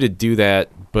allowed you to do that,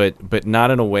 but not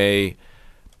in a way.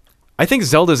 I think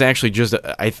Zelda's actually just,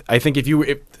 I think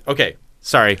okay,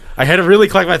 sorry, I had to really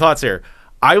collect my thoughts here.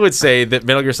 I would say that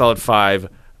Metal Gear Solid 5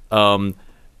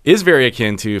 is very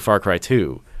akin to Far Cry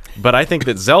 2, but I think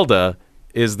that Zelda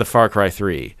is the Far Cry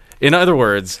 3. In other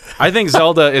words, I think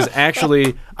Zelda is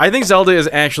actually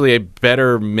a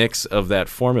better mix of that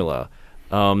formula.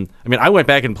 I mean, I went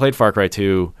back and played Far Cry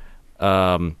 2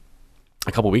 a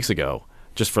couple weeks ago,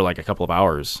 just for like a couple of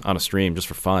hours on a stream, just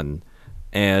for fun,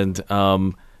 and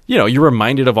you're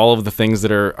reminded of all of the things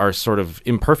that are sort of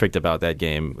imperfect about that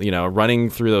game. Running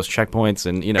through those checkpoints,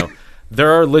 and there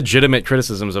are legitimate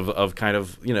criticisms of kind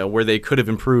of where they could have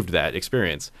improved that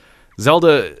experience.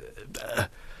 Zelda,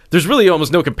 there's really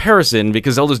almost no comparison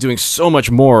because Zelda's doing so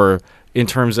much more in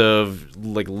terms of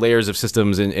like layers of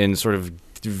systems and sort of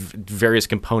various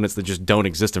components that just don't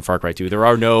exist in Far Cry 2. There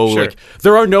are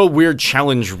no weird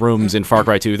challenge rooms in Far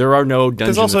Cry 2. There are no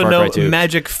dungeons in Far Cry 2. There's also no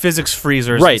magic physics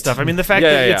freezers and stuff. I mean, the fact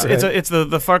that it's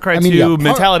the Far Cry 2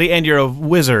 mentality, and you're a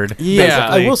wizard. Yeah,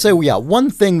 I will say, one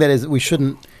thing that we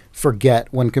shouldn't forget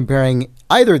when comparing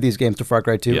either of these games to Far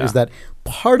Cry 2 is that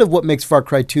part of what makes Far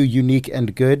Cry 2 unique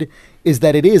and good is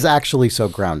that it is actually so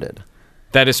grounded.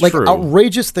 That is true.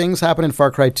 Outrageous things happen in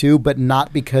Far Cry 2, but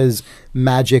not because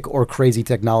magic or crazy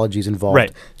technology is involved.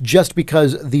 Right. Just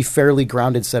because the fairly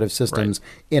grounded set of systems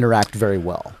interact very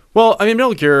well. Well, I mean,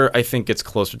 Metal Gear, I think, gets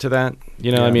closer to that.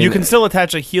 I mean, you can still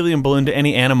attach a helium balloon to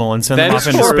any animal and send them off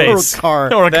into space. Or a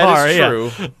car. Or a car, That is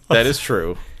true. That is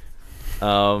true.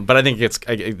 But I think it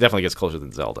definitely gets closer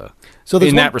than Zelda. So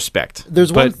in that respect,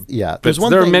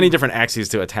 there are many different axes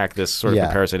to attack this sort of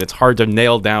comparison. It's hard to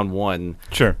nail down one.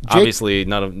 Sure, obviously,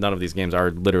 none of these games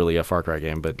are literally a Far Cry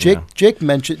game. But Jake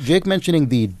mentioning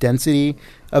the density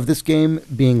of this game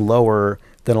being lower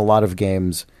than a lot of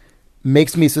games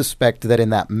makes me suspect that in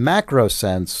that macro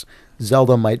sense,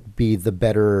 Zelda might be the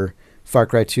better Far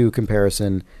Cry 2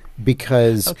 comparison.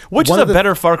 Because which is a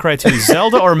better Far Cry 2,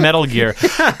 Zelda or Metal Gear?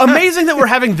 Amazing that we're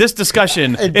having this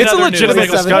discussion. It's a legitimate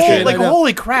discussion.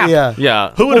 Holy crap!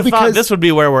 Yeah. Who would have thought this would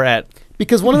be where we're at?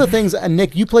 Because one of the things, and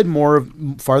Nick, you played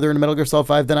farther into Metal Gear Solid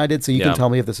 5 than I did, so you can tell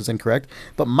me if this is incorrect.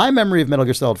 But my memory of Metal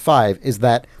Gear Solid 5 is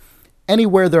that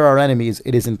anywhere there are enemies,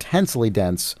 it is intensely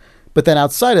dense. But then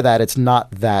outside of that, it's not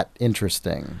that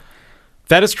interesting.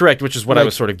 That is correct, which is what I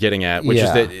was sort of getting at, which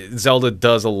is that Zelda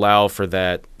does allow for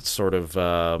that sort of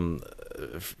kind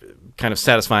of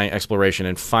satisfying exploration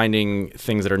and finding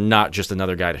things that are not just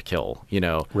another guy to kill,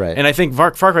 Right. And I think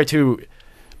Far Cry 2,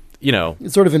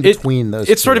 it's sort of in between those.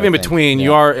 It's sort of in between. Yeah.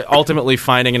 You are ultimately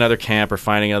finding another camp or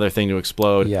finding another thing to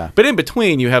explode. Yeah. But in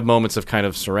between, you have moments of kind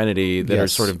of serenity that are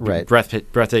sort of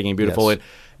breathtaking and beautiful. Yes.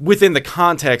 within the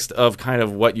context of kind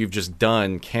of what you've just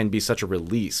done can be such a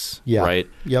release, Yeah. right?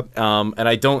 Yep.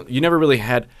 And you never really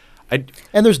had.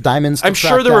 And there's diamonds. I'm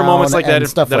sure there were moments like that and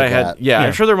stuff that like I had. that. Yeah,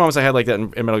 I'm sure there were moments I had like that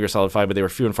in Metal Gear Solid 5, but they were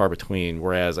few and far between.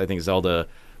 Whereas I think Zelda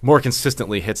more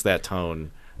consistently hits that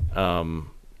tone,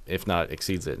 if not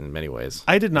exceeds it in many ways.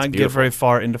 I did not get very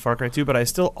far into Far Cry 2, but I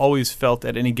still always felt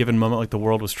at any given moment like the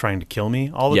world was trying to kill me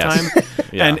all the time.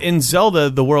 Yeah. And in Zelda,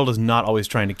 the world is not always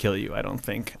trying to kill you, I don't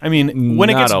think. I mean, when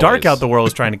it Not gets dark always. out, the world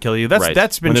is trying to kill you. That's Right.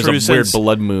 That's been when true there's a weird since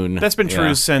blood moon. That's been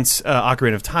true since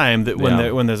Ocarina of Time. That when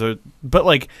Yeah. when there's a but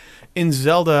like in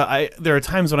Zelda, there are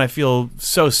times when I feel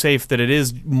so safe that it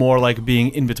is more like being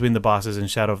in between the bosses in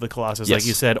Shadow of the Colossus, like Yes.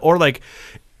 you said, or like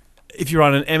if you're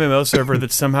on an MMO server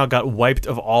that somehow got wiped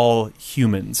of all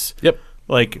humans. Yep.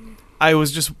 Like I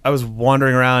was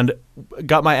wandering around,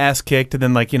 got my ass kicked, and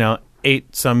then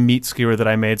ate some meat skewer that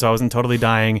I made, so I wasn't totally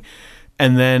dying,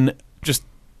 and then just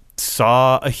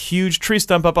saw a huge tree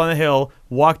stump up on the hill,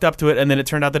 walked up to it, and then it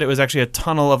turned out that it was actually a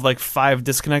tunnel of 5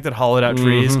 disconnected, hollowed out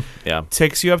trees. Yeah.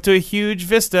 Takes you up to a huge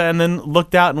vista, and then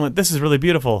looked out and went, "This is really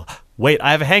beautiful. Wait,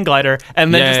 I have a hang glider,"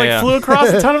 and then flew across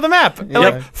a ton of the map,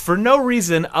 and, for no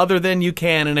reason other than you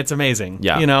can, and it's amazing.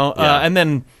 Yeah. And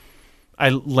then I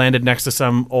landed next to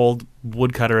some old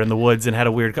woodcutter in the woods and had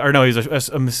a weird, or no, he was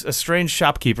a strange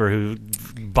shopkeeper who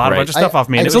bought a bunch of stuff off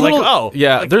me, and it was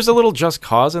there's a little just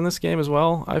cause in this game as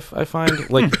well. I find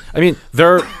I mean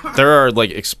there are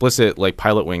explicit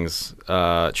Pilot Wings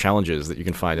challenges that you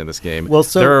can find in this game. Well,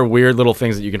 so there are weird little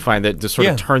things that you can find that just sort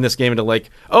of turn this game into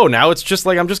now it's just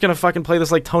I'm just gonna fucking play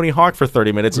this Tony Hawk for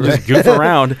 30 minutes and just goof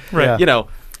around. Right. Yeah.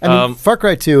 I mean, Far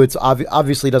Cry 2, it's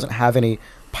obviously doesn't have any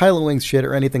Pilot Wings shit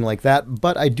or anything like that,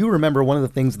 but I do remember one of the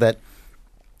things that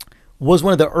was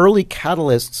one of the early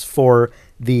catalysts for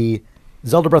the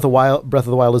Zelda Breath of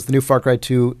the Wild is the new Far Cry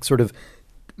 2 sort of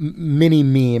mini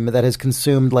meme that has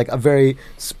consumed a very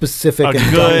specific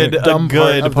dumb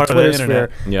part of the Twitter sphere.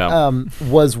 Yeah.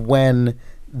 Was when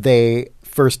they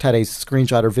first had a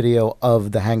screenshot or video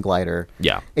of the hang glider.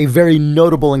 Yeah. A very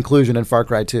notable inclusion in Far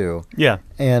Cry 2. Yeah.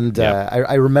 And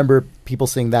I remember people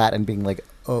seeing that and being like,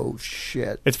 oh,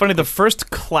 shit. It's funny, the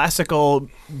first classical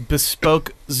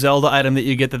bespoke Zelda item that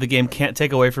you get that the game can't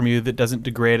take away from you, that doesn't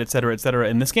degrade, et cetera,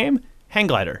 in this game, hang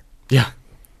glider. Yeah.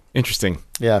 Interesting.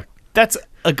 Yeah. That's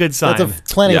a good sign.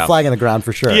 That's planting a flag in the ground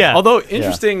for sure. Yeah. Although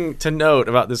interesting to note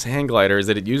about this hang glider is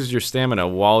that it uses your stamina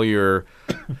while you're...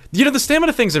 the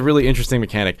stamina thing's a really interesting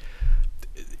mechanic.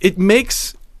 It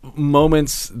makes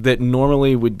moments that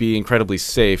normally would be incredibly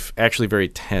safe actually very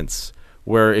tense,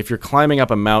 where if you're climbing up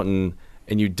a mountain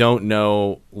and you don't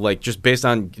know, just based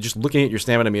on just looking at your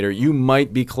stamina meter, you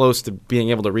might be close to being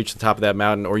able to reach the top of that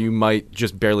mountain, or you might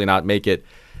just barely not make it.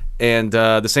 And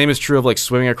the same is true of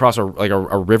swimming across a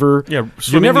river. Yeah,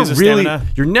 swimming uses stamina.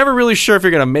 You're never really sure if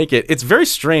you're going to make it. It's very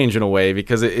strange in a way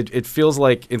because it feels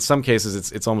like in some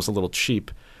cases it's almost a little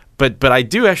cheap. But I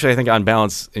do actually, I think, on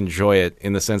balance, enjoy it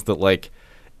in the sense that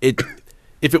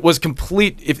if it was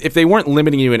complete, if they weren't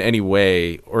limiting you in any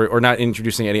way or not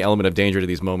introducing any element of danger to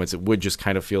these moments, it would just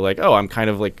kind of feel I'm kind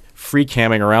of free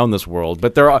camming around this world.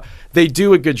 But they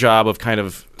do a good job of kind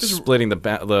of splitting the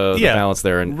balance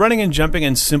there. And running and jumping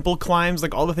and simple climbs,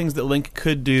 all the things that Link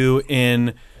could do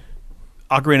in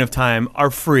Ocarina of Time are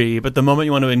free, but the moment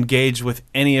you want to engage with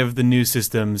any of the new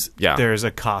systems, there's a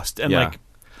cost. And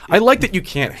I like that you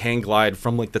can't hang glide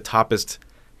from the toppest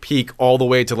peak all the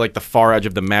way to the far edge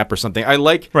of the map or something. I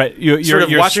like you're sort of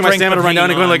watching my stamina run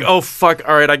down and going oh fuck,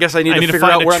 all right, I guess I need to figure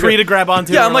find out where a tree to grab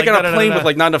onto. Yeah, I'm on a plane with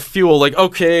not enough fuel.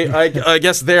 Okay, I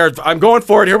guess I'm going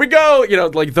for it. Here we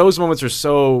go. Those moments are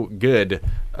so good.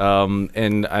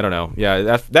 And I don't know.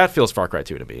 Yeah, that feels Far Cry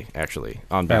 2 to me, actually,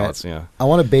 on balance. Right. Yeah. I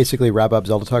want to basically wrap up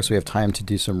Zelda Talk so we have time to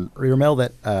do some reader mail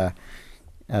that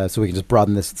so we can just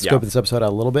broaden the scope of this episode out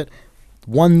a little bit.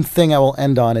 One thing I will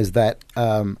end on is that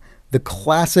the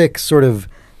classic sort of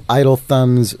idle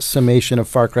thumbs summation of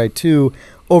Far Cry 2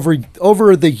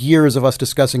 over the years of us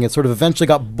discussing it sort of eventually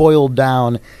got boiled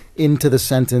down into the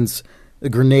sentence, "The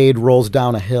grenade rolls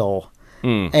down a hill."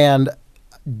 And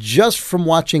just from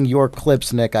watching your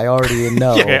clips, Nick, I already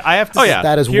know I have to say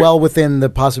that is well within the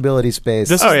possibility space.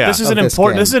 This is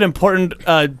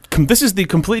the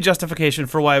complete justification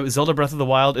for why Zelda Breath of the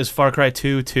Wild is Far Cry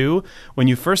 2 2. When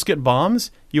you first get bombs,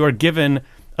 you are given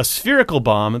a spherical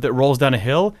bomb that rolls down a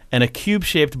hill and a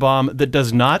cube-shaped bomb that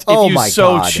does not, if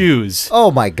you choose. Oh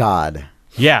my God.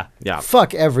 Yeah.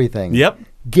 Fuck everything. Yep.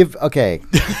 Okay.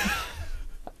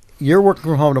 You're working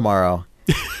from home tomorrow.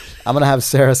 I'm going to have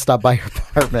Sarah stop by your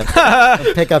apartment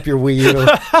and pick up your Wii U.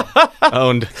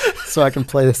 Owned. so I can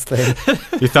play this thing.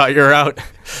 You thought you were out,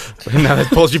 and now that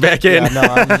pulls you back in. Yeah, no,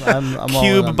 I'm all in on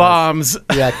Cube this. bombs.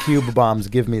 Yeah, cube bombs.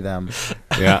 Give me them.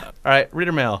 Yeah. All right,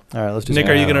 reader mail. All right, let's do Nick,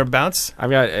 some- are you going to bounce? I've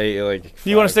got a like.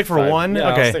 You wanna stick for one?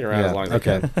 Yeah, Okay. I'll stick around as long as I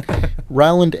okay. can.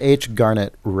 Ryland H.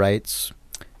 Garnett writes,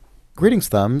 "Greetings,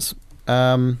 thumbs.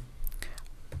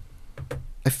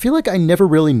 I feel like I never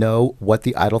really know what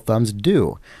the Idle Thumbs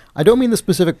do. I don't mean the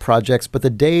specific projects, but the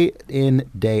day in,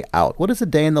 day out. What does a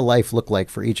day in the life look like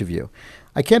for each of you?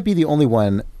 I can't be the only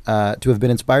one to have been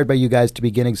inspired by you guys to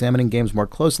begin examining games more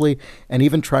closely and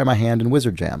even try my hand in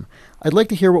Wizard Jam. I'd like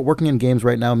to hear what working in games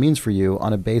right now means for you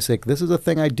on a basic, this is a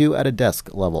thing I do at a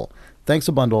desk level. Thanks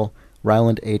a bundle,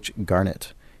 Ryland H.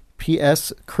 Garnett.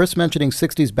 P.S. Chris mentioning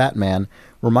 60s Batman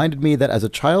reminded me that as a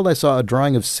child I saw a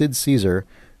drawing of Sid Caesar,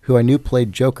 who I knew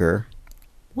played Joker.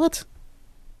 What?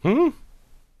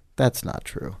 That's not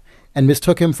true. And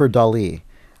mistook him for Dali.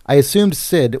 I assumed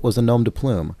Sid was a nom de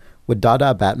plume. Would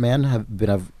Dada Batman have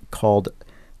been called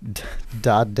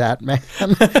Datman?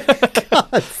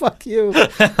 God, fuck you.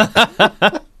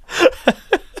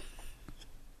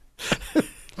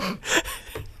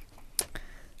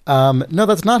 No,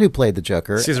 that's not who played the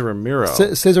Joker. Cesar Romero.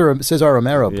 Cesar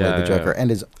Romero played Yeah, the Joker yeah.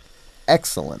 and is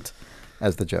excellent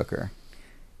as the Joker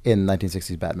in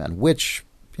 1960s Batman, which,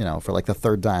 you know, for like the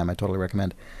third time, I totally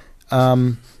recommend.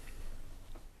 Go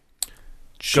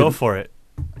for it.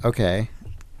 Okay.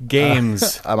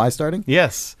 Games. Am I starting?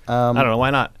 Yes. I don't know. Why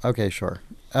not? Okay, sure.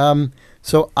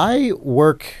 So I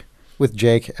work with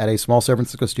Jake at a small San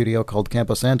Francisco studio called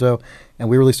Campo Santo, and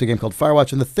we released a game called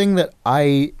Firewatch. And the thing that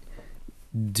I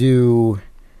do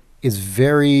is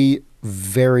very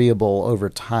variable over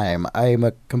time. I'm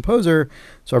a composer,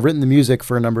 so I've written the music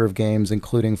for a number of games,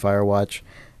 including Firewatch.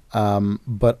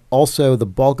 But also the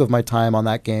bulk of my time on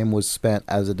that game was spent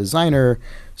as a designer,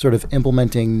 sort of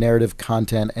implementing narrative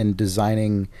content and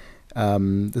designing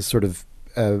this sort of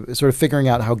figuring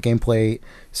out how gameplay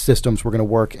systems were going to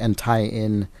work and tie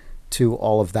in to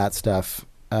all of that stuff.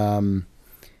 And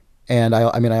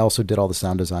I also did all the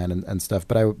sound design and stuff.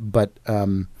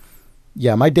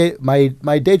 Yeah, my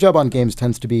day job on games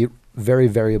tends to be very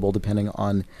variable depending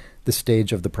on the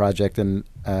stage of the project and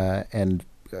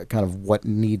kind of what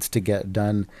needs to get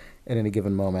done at any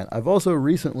given moment. I've also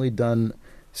recently done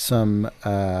some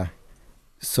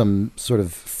sort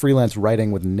of freelance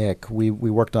writing with Nick. We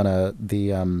worked on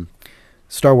the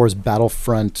Star Wars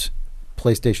Battlefront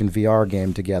PlayStation VR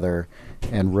game together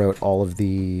and wrote all of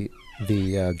the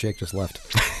Jake just left.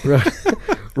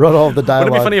 wrote all of the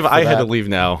dialogue. Would it be funny if I had to leave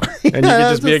now and you could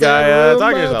just be a guy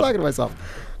talking to yourself? Talking to myself.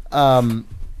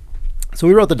 So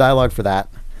we wrote the dialogue for that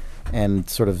and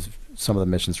sort of some of the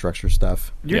mission structure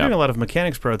stuff. You're Yeah. doing a lot of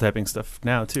mechanics prototyping stuff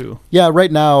now too. Yeah,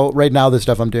 right now the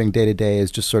stuff I'm doing day to day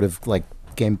is just sort of like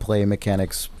gameplay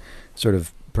mechanics, sort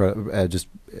of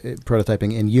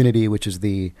prototyping in Unity, which is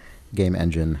the game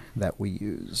engine that we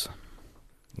use.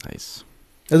 Nice.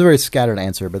 It's a very scattered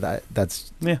answer, but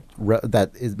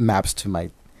that maps to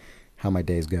how my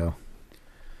days go.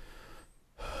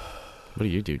 What do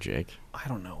you do, Jake? I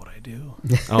don't know what I do.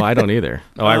 Oh, I don't either.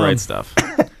 Oh, I write stuff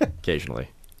occasionally.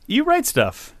 You write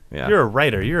stuff. Yeah. You're a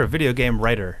writer. You're a video game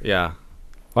writer. Yeah.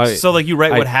 So like you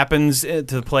write I- what happens to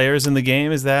the players in the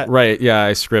game. Is that Right. Yeah,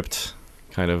 I script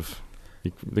kind of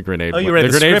the grenade. Oh, you read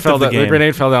the script fell of the down, game. The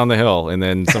grenade fell down the hill, and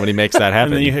then somebody makes that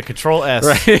happen. And then you hit Control S.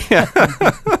 Right. Yeah.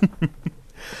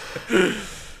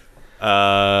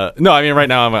 No, I mean right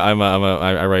now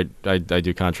I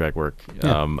do contract work.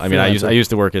 Yeah, I mean I freelancer. used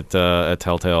to work at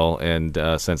Telltale, and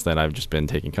since then I've just been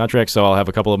taking contracts. So I'll have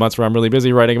a couple of months where I'm really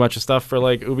busy writing a bunch of stuff for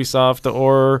like Ubisoft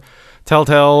or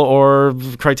Telltale or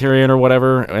Criterion or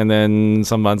whatever, and then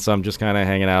some months I'm just kind of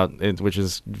hanging out, which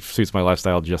suits my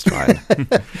lifestyle just fine.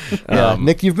 Yeah,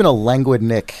 Nick, you've been a languid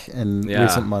Nick in Yeah.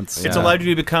 recent months. It's Yeah. allowed you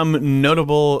to become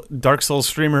notable Dark Souls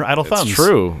streamer Idle Thumbs. It's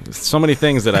true. So many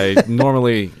things that I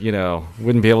normally,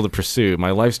 wouldn't be able to pursue.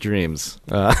 My life's dreams.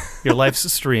 Your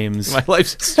life's streams. My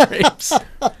life's dreams.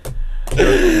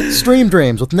 Stream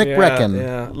Dreams with Nick Yeah, Brecken.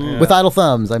 yeah. With Idle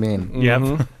Thumbs, I mean.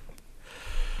 Yep.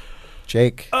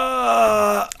 Jake.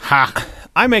 I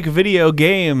make video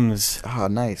games. Oh,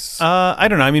 nice. I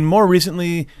don't know. I mean, more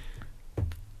recently,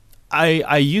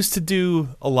 I used to do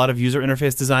a lot of user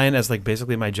interface design as like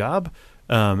basically my job,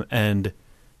 and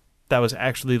that was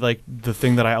actually like the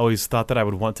thing that I always thought that I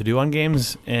would want to do on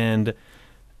games. And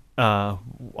on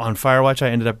Firewatch, I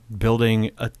ended up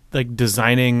building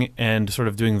designing and sort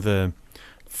of doing the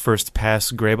first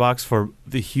pass gray box for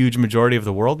the huge majority of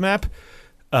the world map.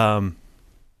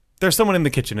 There's someone in the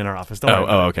kitchen in our office. Don't worry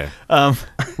about it.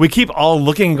 Okay. We keep all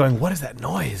looking and going, what is that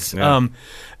noise? Yeah.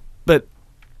 But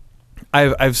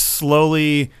I've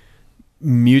slowly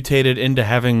mutated into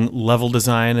having level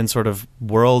design and sort of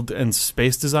world and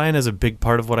space design as a big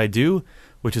part of what I do,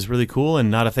 which is really cool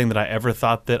and not a thing that I ever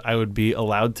thought that I would be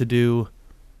allowed to do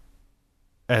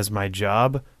as my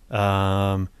job.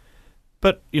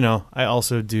 But, you know, I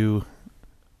also do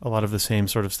a lot of the same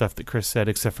sort of stuff that Chris said,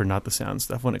 except for not the sound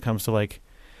stuff when it comes to like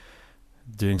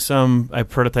doing I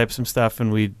prototype some stuff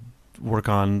and we work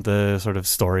on the sort of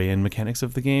story and mechanics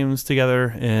of the games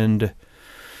together. And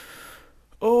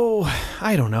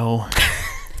I don't know.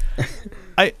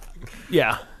 I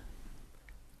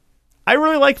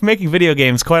really like making video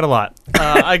games quite a lot.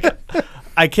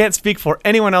 I can't speak for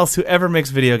anyone else who ever makes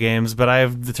video games, but I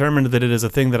have determined that it is a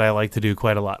thing that I like to do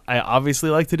quite a lot. I obviously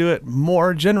like to do it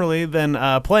more generally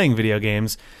than playing video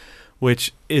games,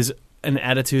 which is an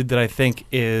attitude that I think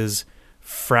is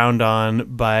frowned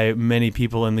on by many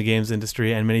people in the games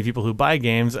industry and many people who buy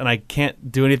games, and I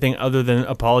can't do anything other than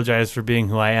apologize for being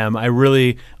who I am. I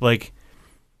really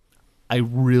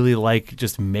like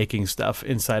just making stuff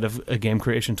inside of a game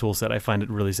creation tool set. I find it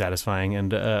really satisfying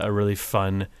and a really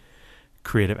fun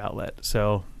creative outlet.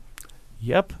 So,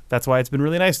 yep, that's why it's been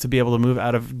really nice to be able to move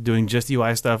out of doing just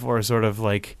UI stuff or sort of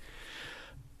like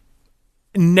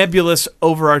nebulous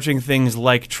overarching things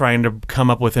like trying to come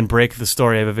up with and break the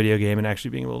story of a video game and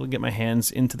actually being able to get my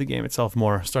hands into the game itself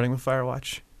more, starting with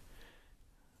Firewatch.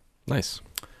 Nice.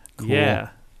 Cool. Yeah.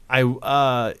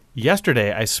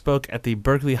 Yesterday I spoke at the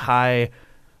Berkeley High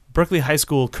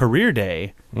School Career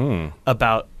Day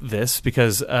about this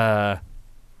because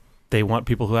they want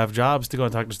people who have jobs to go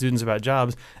and talk to students about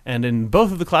jobs. And in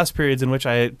both of the class periods in which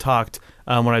I talked,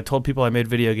 when I told people I made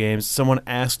video games, someone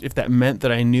asked if that meant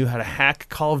that I knew how to hack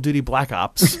Call of Duty Black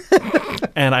Ops.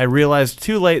 And I realized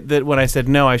too late that when I said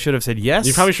no, I should have said yes.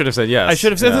 You probably should have said yes. I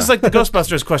should have said, This is like the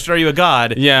Ghostbusters question, are you a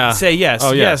god? Yeah. Say yes.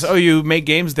 Oh, yes. Oh, you make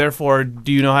games, therefore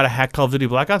do you know how to hack Call of Duty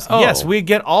Black Ops? Oh. Yes, we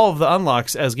get all of the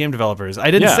unlocks as game developers. I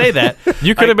didn't say that.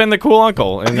 You could have been the cool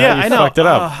uncle, and now you I know. fucked it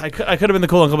up. I could have been the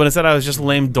cool uncle, but instead I was just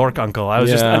lame dork uncle. I was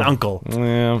just an uncle.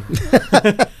 Yeah.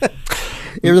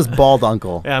 You're just bald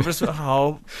uncle. Yeah, I'm just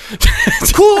cool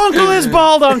uncle is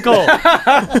bald uncle.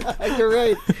 You're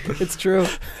right. It's true.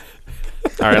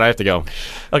 All right, I have to go.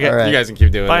 Okay, All right. You guys can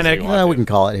keep doing Bye, this if Nick. you want We to. can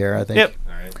call it here, I think. Yep.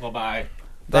 All right. Well, bye.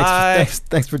 Bye.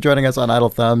 Thanks for joining us on Idle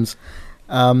Thumbs.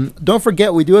 Don't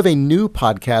forget, we do have a new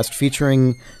podcast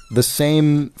featuring the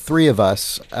same three of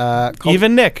us.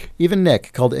 Even Nick,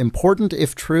 called Important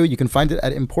If True. You can find it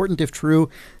at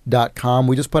importantiftrue.com.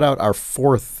 We just put out our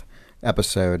 4th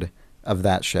episode of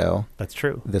that show. That's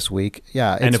true. This week.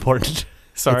 Yeah. And important.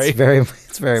 Sorry. It's very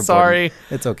important. Sorry.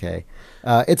 It's okay.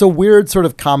 It's a weird sort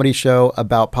of comedy show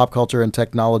about pop culture and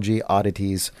technology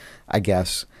oddities, I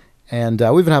guess. And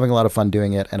we've been having a lot of fun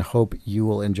doing it and hope you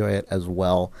will enjoy it as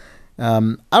well.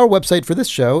 Our website for this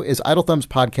show is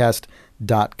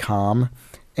idlethumbspodcast.com.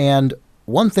 And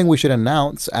one thing we should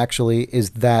announce, actually,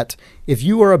 is that if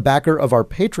you are a backer of our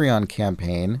Patreon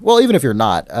campaign, well, even if you're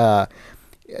not,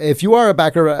 if you are a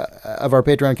backer of our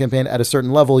Patreon campaign at a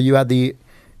certain level, you had the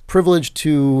privilege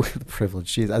to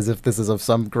geez, as if this is of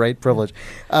some great privilege.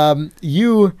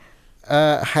 You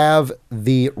have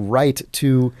the right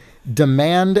to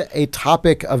demand a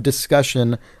topic of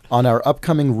discussion on our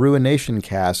upcoming Ruination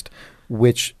cast,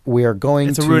 which we are going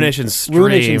It's a to Ruination stream.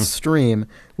 Ruination stream,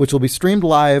 which will be streamed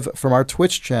live from our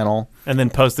Twitch channel. And then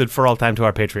posted for all time to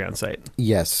our Patreon site.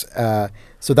 Yes.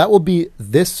 So that will be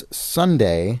this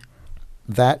Sunday.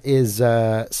 That is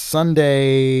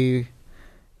Sunday,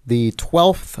 the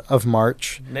 12th of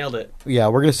March. Nailed it. Yeah,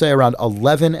 we're going to say around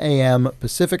 11 a.m.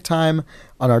 Pacific time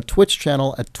on our Twitch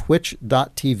channel at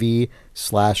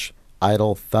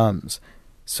twitch.tv/idlethumbs.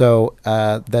 So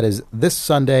that is this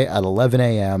Sunday at 11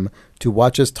 a.m. to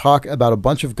watch us talk about a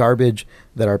bunch of garbage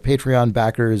that our Patreon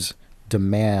backers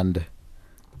demand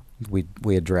we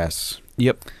address.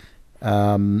 Yep.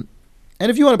 And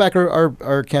if you want to back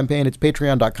our campaign, it's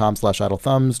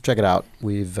patreon.com/idlethumbs. Check it out.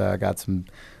 We've got some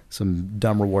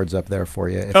dumb rewards up there for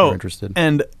you if you're interested.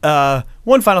 And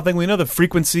one final thing. We know the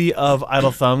frequency of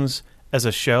Idle Thumbs as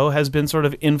a show has been sort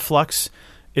of in flux.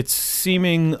 It's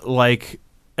seeming like,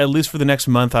 at least for the next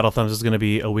month, Idle Thumbs is going to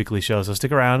be a weekly show. So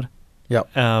stick around. Yep.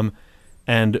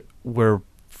 And we're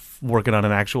working on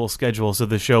an actual schedule. So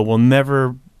the show will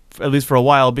never, at least for a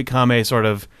while, become a sort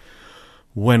of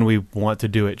when we want to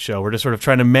do it show. We're just sort of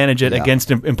trying to manage it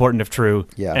against Important If True.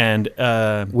 Yeah. And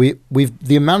we've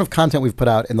the amount of content we've put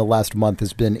out in the last month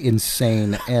has been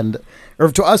insane,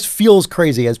 or to us feels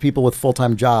crazy as people with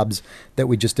full-time jobs that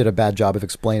we just did a bad job of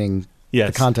explaining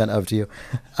the content of to you.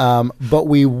 But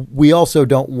we also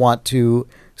don't want to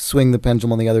swing the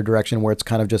pendulum in the other direction where it's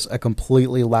kind of just a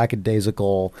completely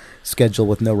lackadaisical schedule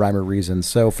with no rhyme or reason.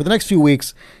 So for the next few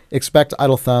weeks, expect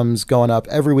Idle Thumbs going up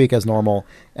every week as normal.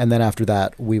 And then after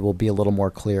that, we will be a little more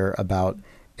clear about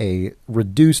a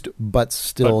reduced but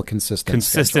still consistent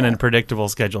schedule. And predictable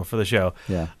schedule for the show.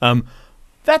 Yeah.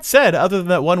 That said, other than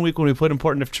that one week when we put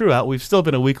Important If True out, we've still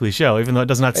been a weekly show, even though it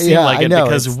does not seem like it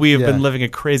because we have been living a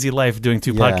crazy life doing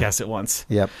two podcasts at once.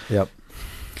 Yep.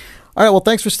 All right, well,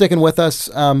 thanks for sticking with us.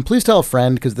 Please tell a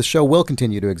friend because the show will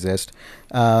continue to exist.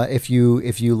 If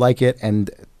you like it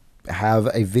and have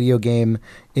a video game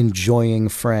enjoying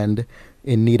friend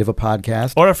in need of a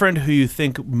podcast. Or a friend who you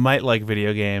think might like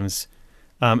video games,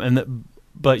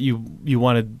 but you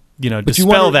want to...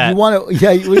 dispel that. You want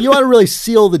to really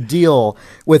seal the deal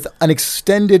with an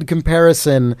extended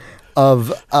comparison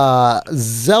of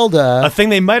Zelda, a thing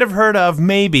they might have heard of,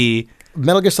 maybe.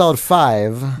 Metal Gear Solid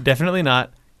 5. Definitely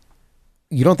not.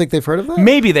 You don't think they've heard of that?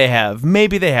 Maybe they have.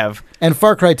 And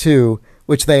Far Cry 2,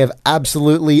 which they have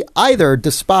absolutely either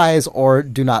despise or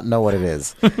do not know what it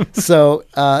is. So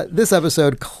this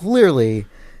episode clearly...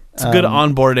 It's a good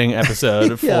onboarding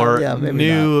episode for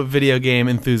new video game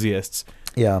enthusiasts.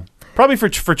 Yeah. Probably for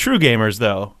true gamers,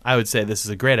 though, I would say this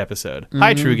is a great episode.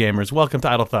 Hi, true gamers. Welcome to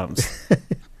Idle Thumbs.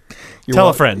 Tell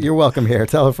a friend. You're welcome here.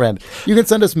 Tell a friend. You can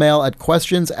send us mail at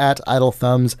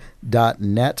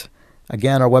questions@idlethumbs.net.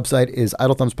 Again, our website is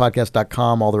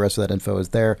idlethumbspodcast.com. All the rest of that info is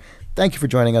there. Thank you for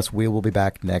joining us. We will be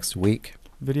back next week.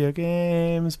 Video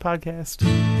Games Podcast.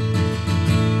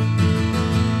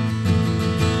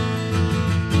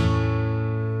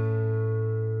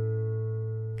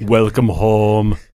 Welcome home.